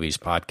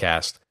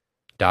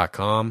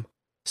 madaboutmoviespodcast.com.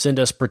 Send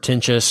us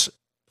pretentious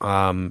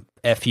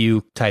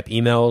FU type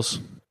emails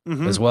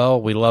as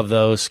well. We love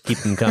those. Keep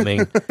them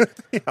coming.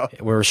 Yeah.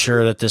 We're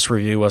sure that this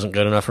review wasn't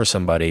good enough for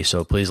somebody,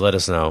 so please let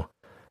us know.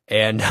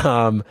 And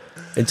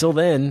until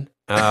then,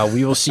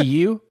 we will see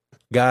you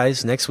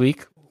guys next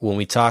week when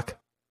we talk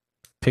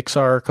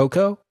Pixar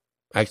Coco.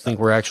 I think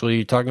we're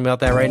actually talking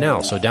about that right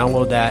now. So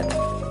download that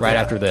right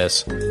after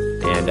this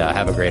and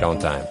have a great on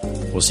time.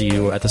 We'll see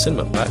you at the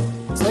cinema. Bye.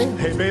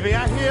 Hey, baby,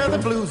 I hear the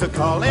blues are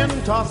calling.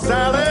 Tossed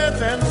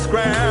salads and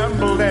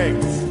scrambled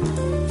eggs.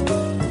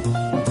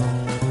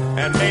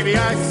 And maybe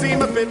I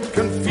seem a bit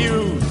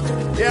confused.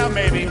 Yeah,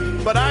 maybe,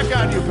 but I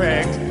got you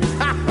pegged.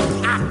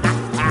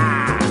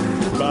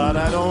 But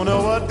I don't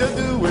know what to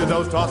do with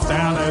those tossed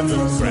salads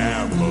and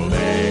scrambled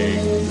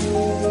eggs.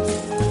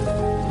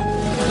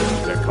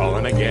 They're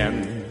calling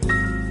again.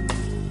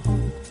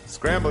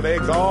 Scrambled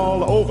eggs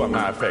all over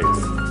my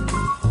face.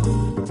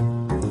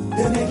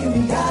 They're making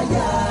me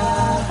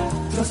yah-yah.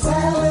 Tossed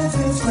salads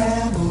and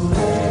scrambled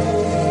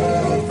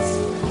eggs.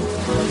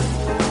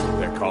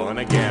 They're calling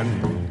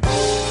again.